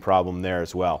spoofing problem there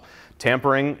as well.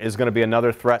 Tampering is going to be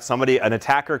another threat. An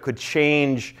attacker could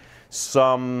change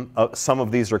some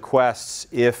of these requests,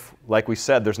 if, like we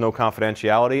said, there's no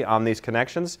confidentiality on these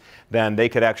connections, then they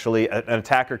could actually, an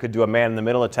attacker could do a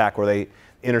man-in-the-middle attack where they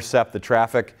intercept the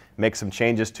traffic, make some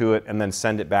changes to it, and then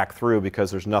send it back through because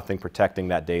there's nothing protecting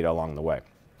that data along the way.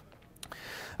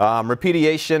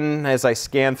 Repudiation, as I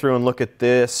scan through and look at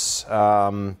this,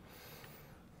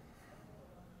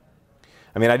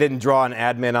 I mean, I didn't draw an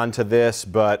admin onto this,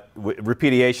 but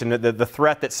repudiation, the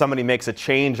threat that somebody makes a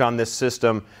change on this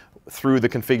system through the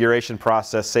configuration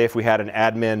process, say if we had an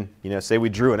admin, say we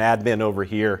drew an admin over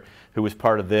here who was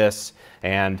part of this,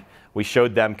 and we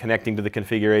showed them connecting to the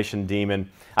configuration daemon,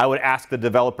 I would ask the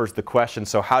developers the question,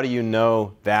 so how do you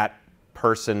know that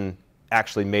person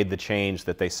actually made the change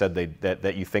that they said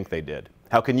that you think they did?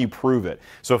 How can you prove it?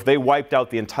 So if they wiped out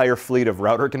the entire fleet of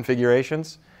router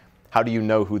configurations, how do you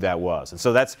know who that was? And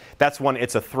so that's one.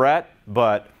 It's a threat,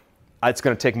 but it's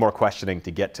going to take more questioning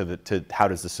to get to how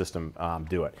does the system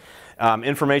do it.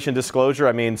 Information disclosure.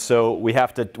 I mean, so we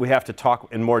have to talk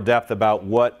in more depth about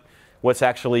what's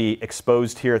actually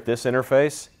exposed here at this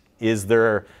interface. Is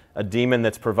there a daemon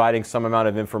that's providing some amount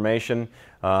of information?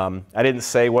 I didn't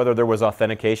say whether there was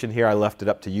authentication here. I left it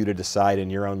up to you to decide in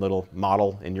your own little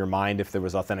model in your mind if there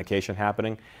was authentication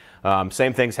happening.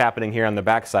 Same thing's happening here on the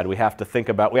backside. We have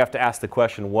to ask the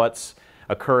question, what's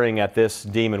occurring at this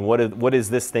daemon? What is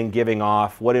this thing giving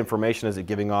off? What information is it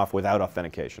giving off without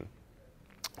authentication?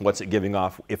 What's it giving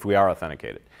off if we are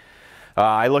authenticated?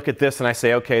 I look at this and I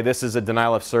say, okay, this is a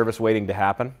denial of service waiting to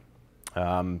happen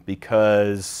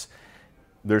because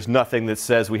there's nothing that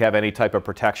says we have any type of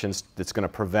protections that's going to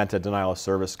prevent a denial of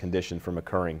service condition from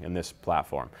occurring in this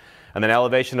platform. And then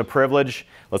elevation of privilege,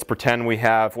 let's pretend we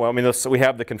have, we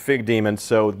have the config daemon,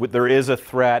 so there is a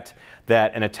threat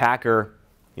that an attacker,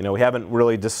 we haven't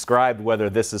really described whether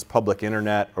this is public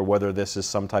internet or whether this is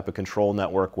some type of control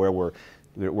network where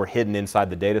we're hidden inside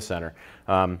the data center.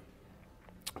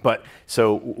 But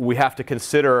so we have to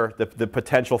consider the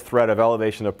potential threat of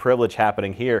elevation of privilege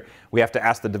happening here. We have to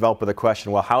ask the developer the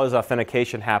question, well, how is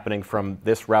authentication happening from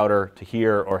this router to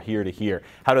here or here to here?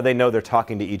 How do they know they're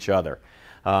talking to each other?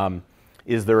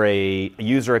 Is there a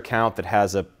user account that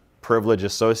has a privilege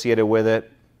associated with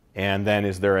it? And then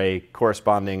is there a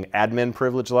corresponding admin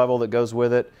privilege level that goes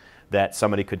with it that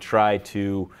somebody could try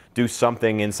to do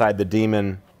something inside the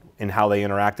daemon in how they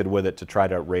interacted with it to try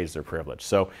to raise their privilege?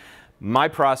 So my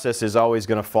process is always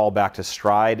going to fall back to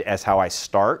Stride as how I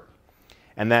start.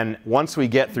 And then once we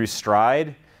get through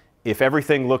Stride, if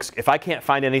I can't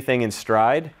find anything in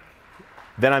Stride,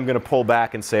 then I'm going to pull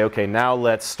back and say, okay, now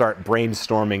let's start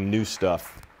brainstorming new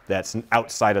stuff that's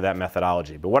outside of that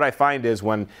methodology. But what I find is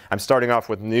when I'm starting off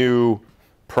with new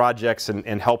projects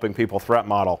and helping people threat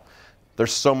model,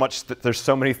 there's so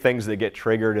many things that get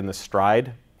triggered in the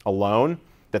Stride alone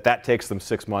that takes them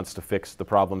 6 months to fix the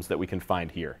problems that we can find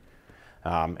here.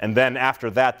 And then after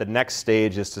that, the next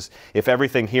stage is if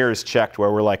everything here is checked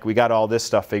where we're like, we got all this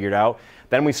stuff figured out,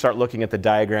 then we start looking at the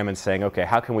diagram and saying, okay,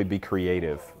 how can we be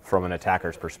creative from an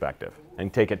attacker's perspective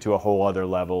and take it to a whole other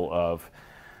level of,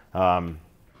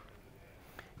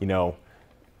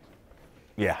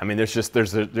 yeah, I mean,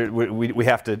 we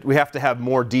have to have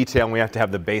more detail and we have to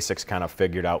have the basics kind of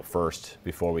figured out first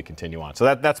before we continue on.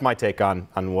 So that's my take on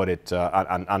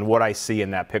what I see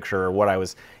in that picture, or what I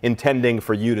was intending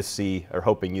for you to see, or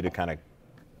hoping you to kind of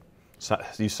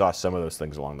you saw some of those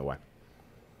things along the way.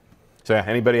 So yeah,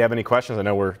 anybody have any questions? I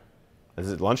know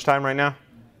is it lunchtime right now?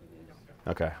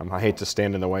 Okay, I hate to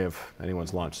stand in the way of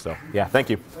anyone's lunch. So yeah, thank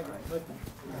you.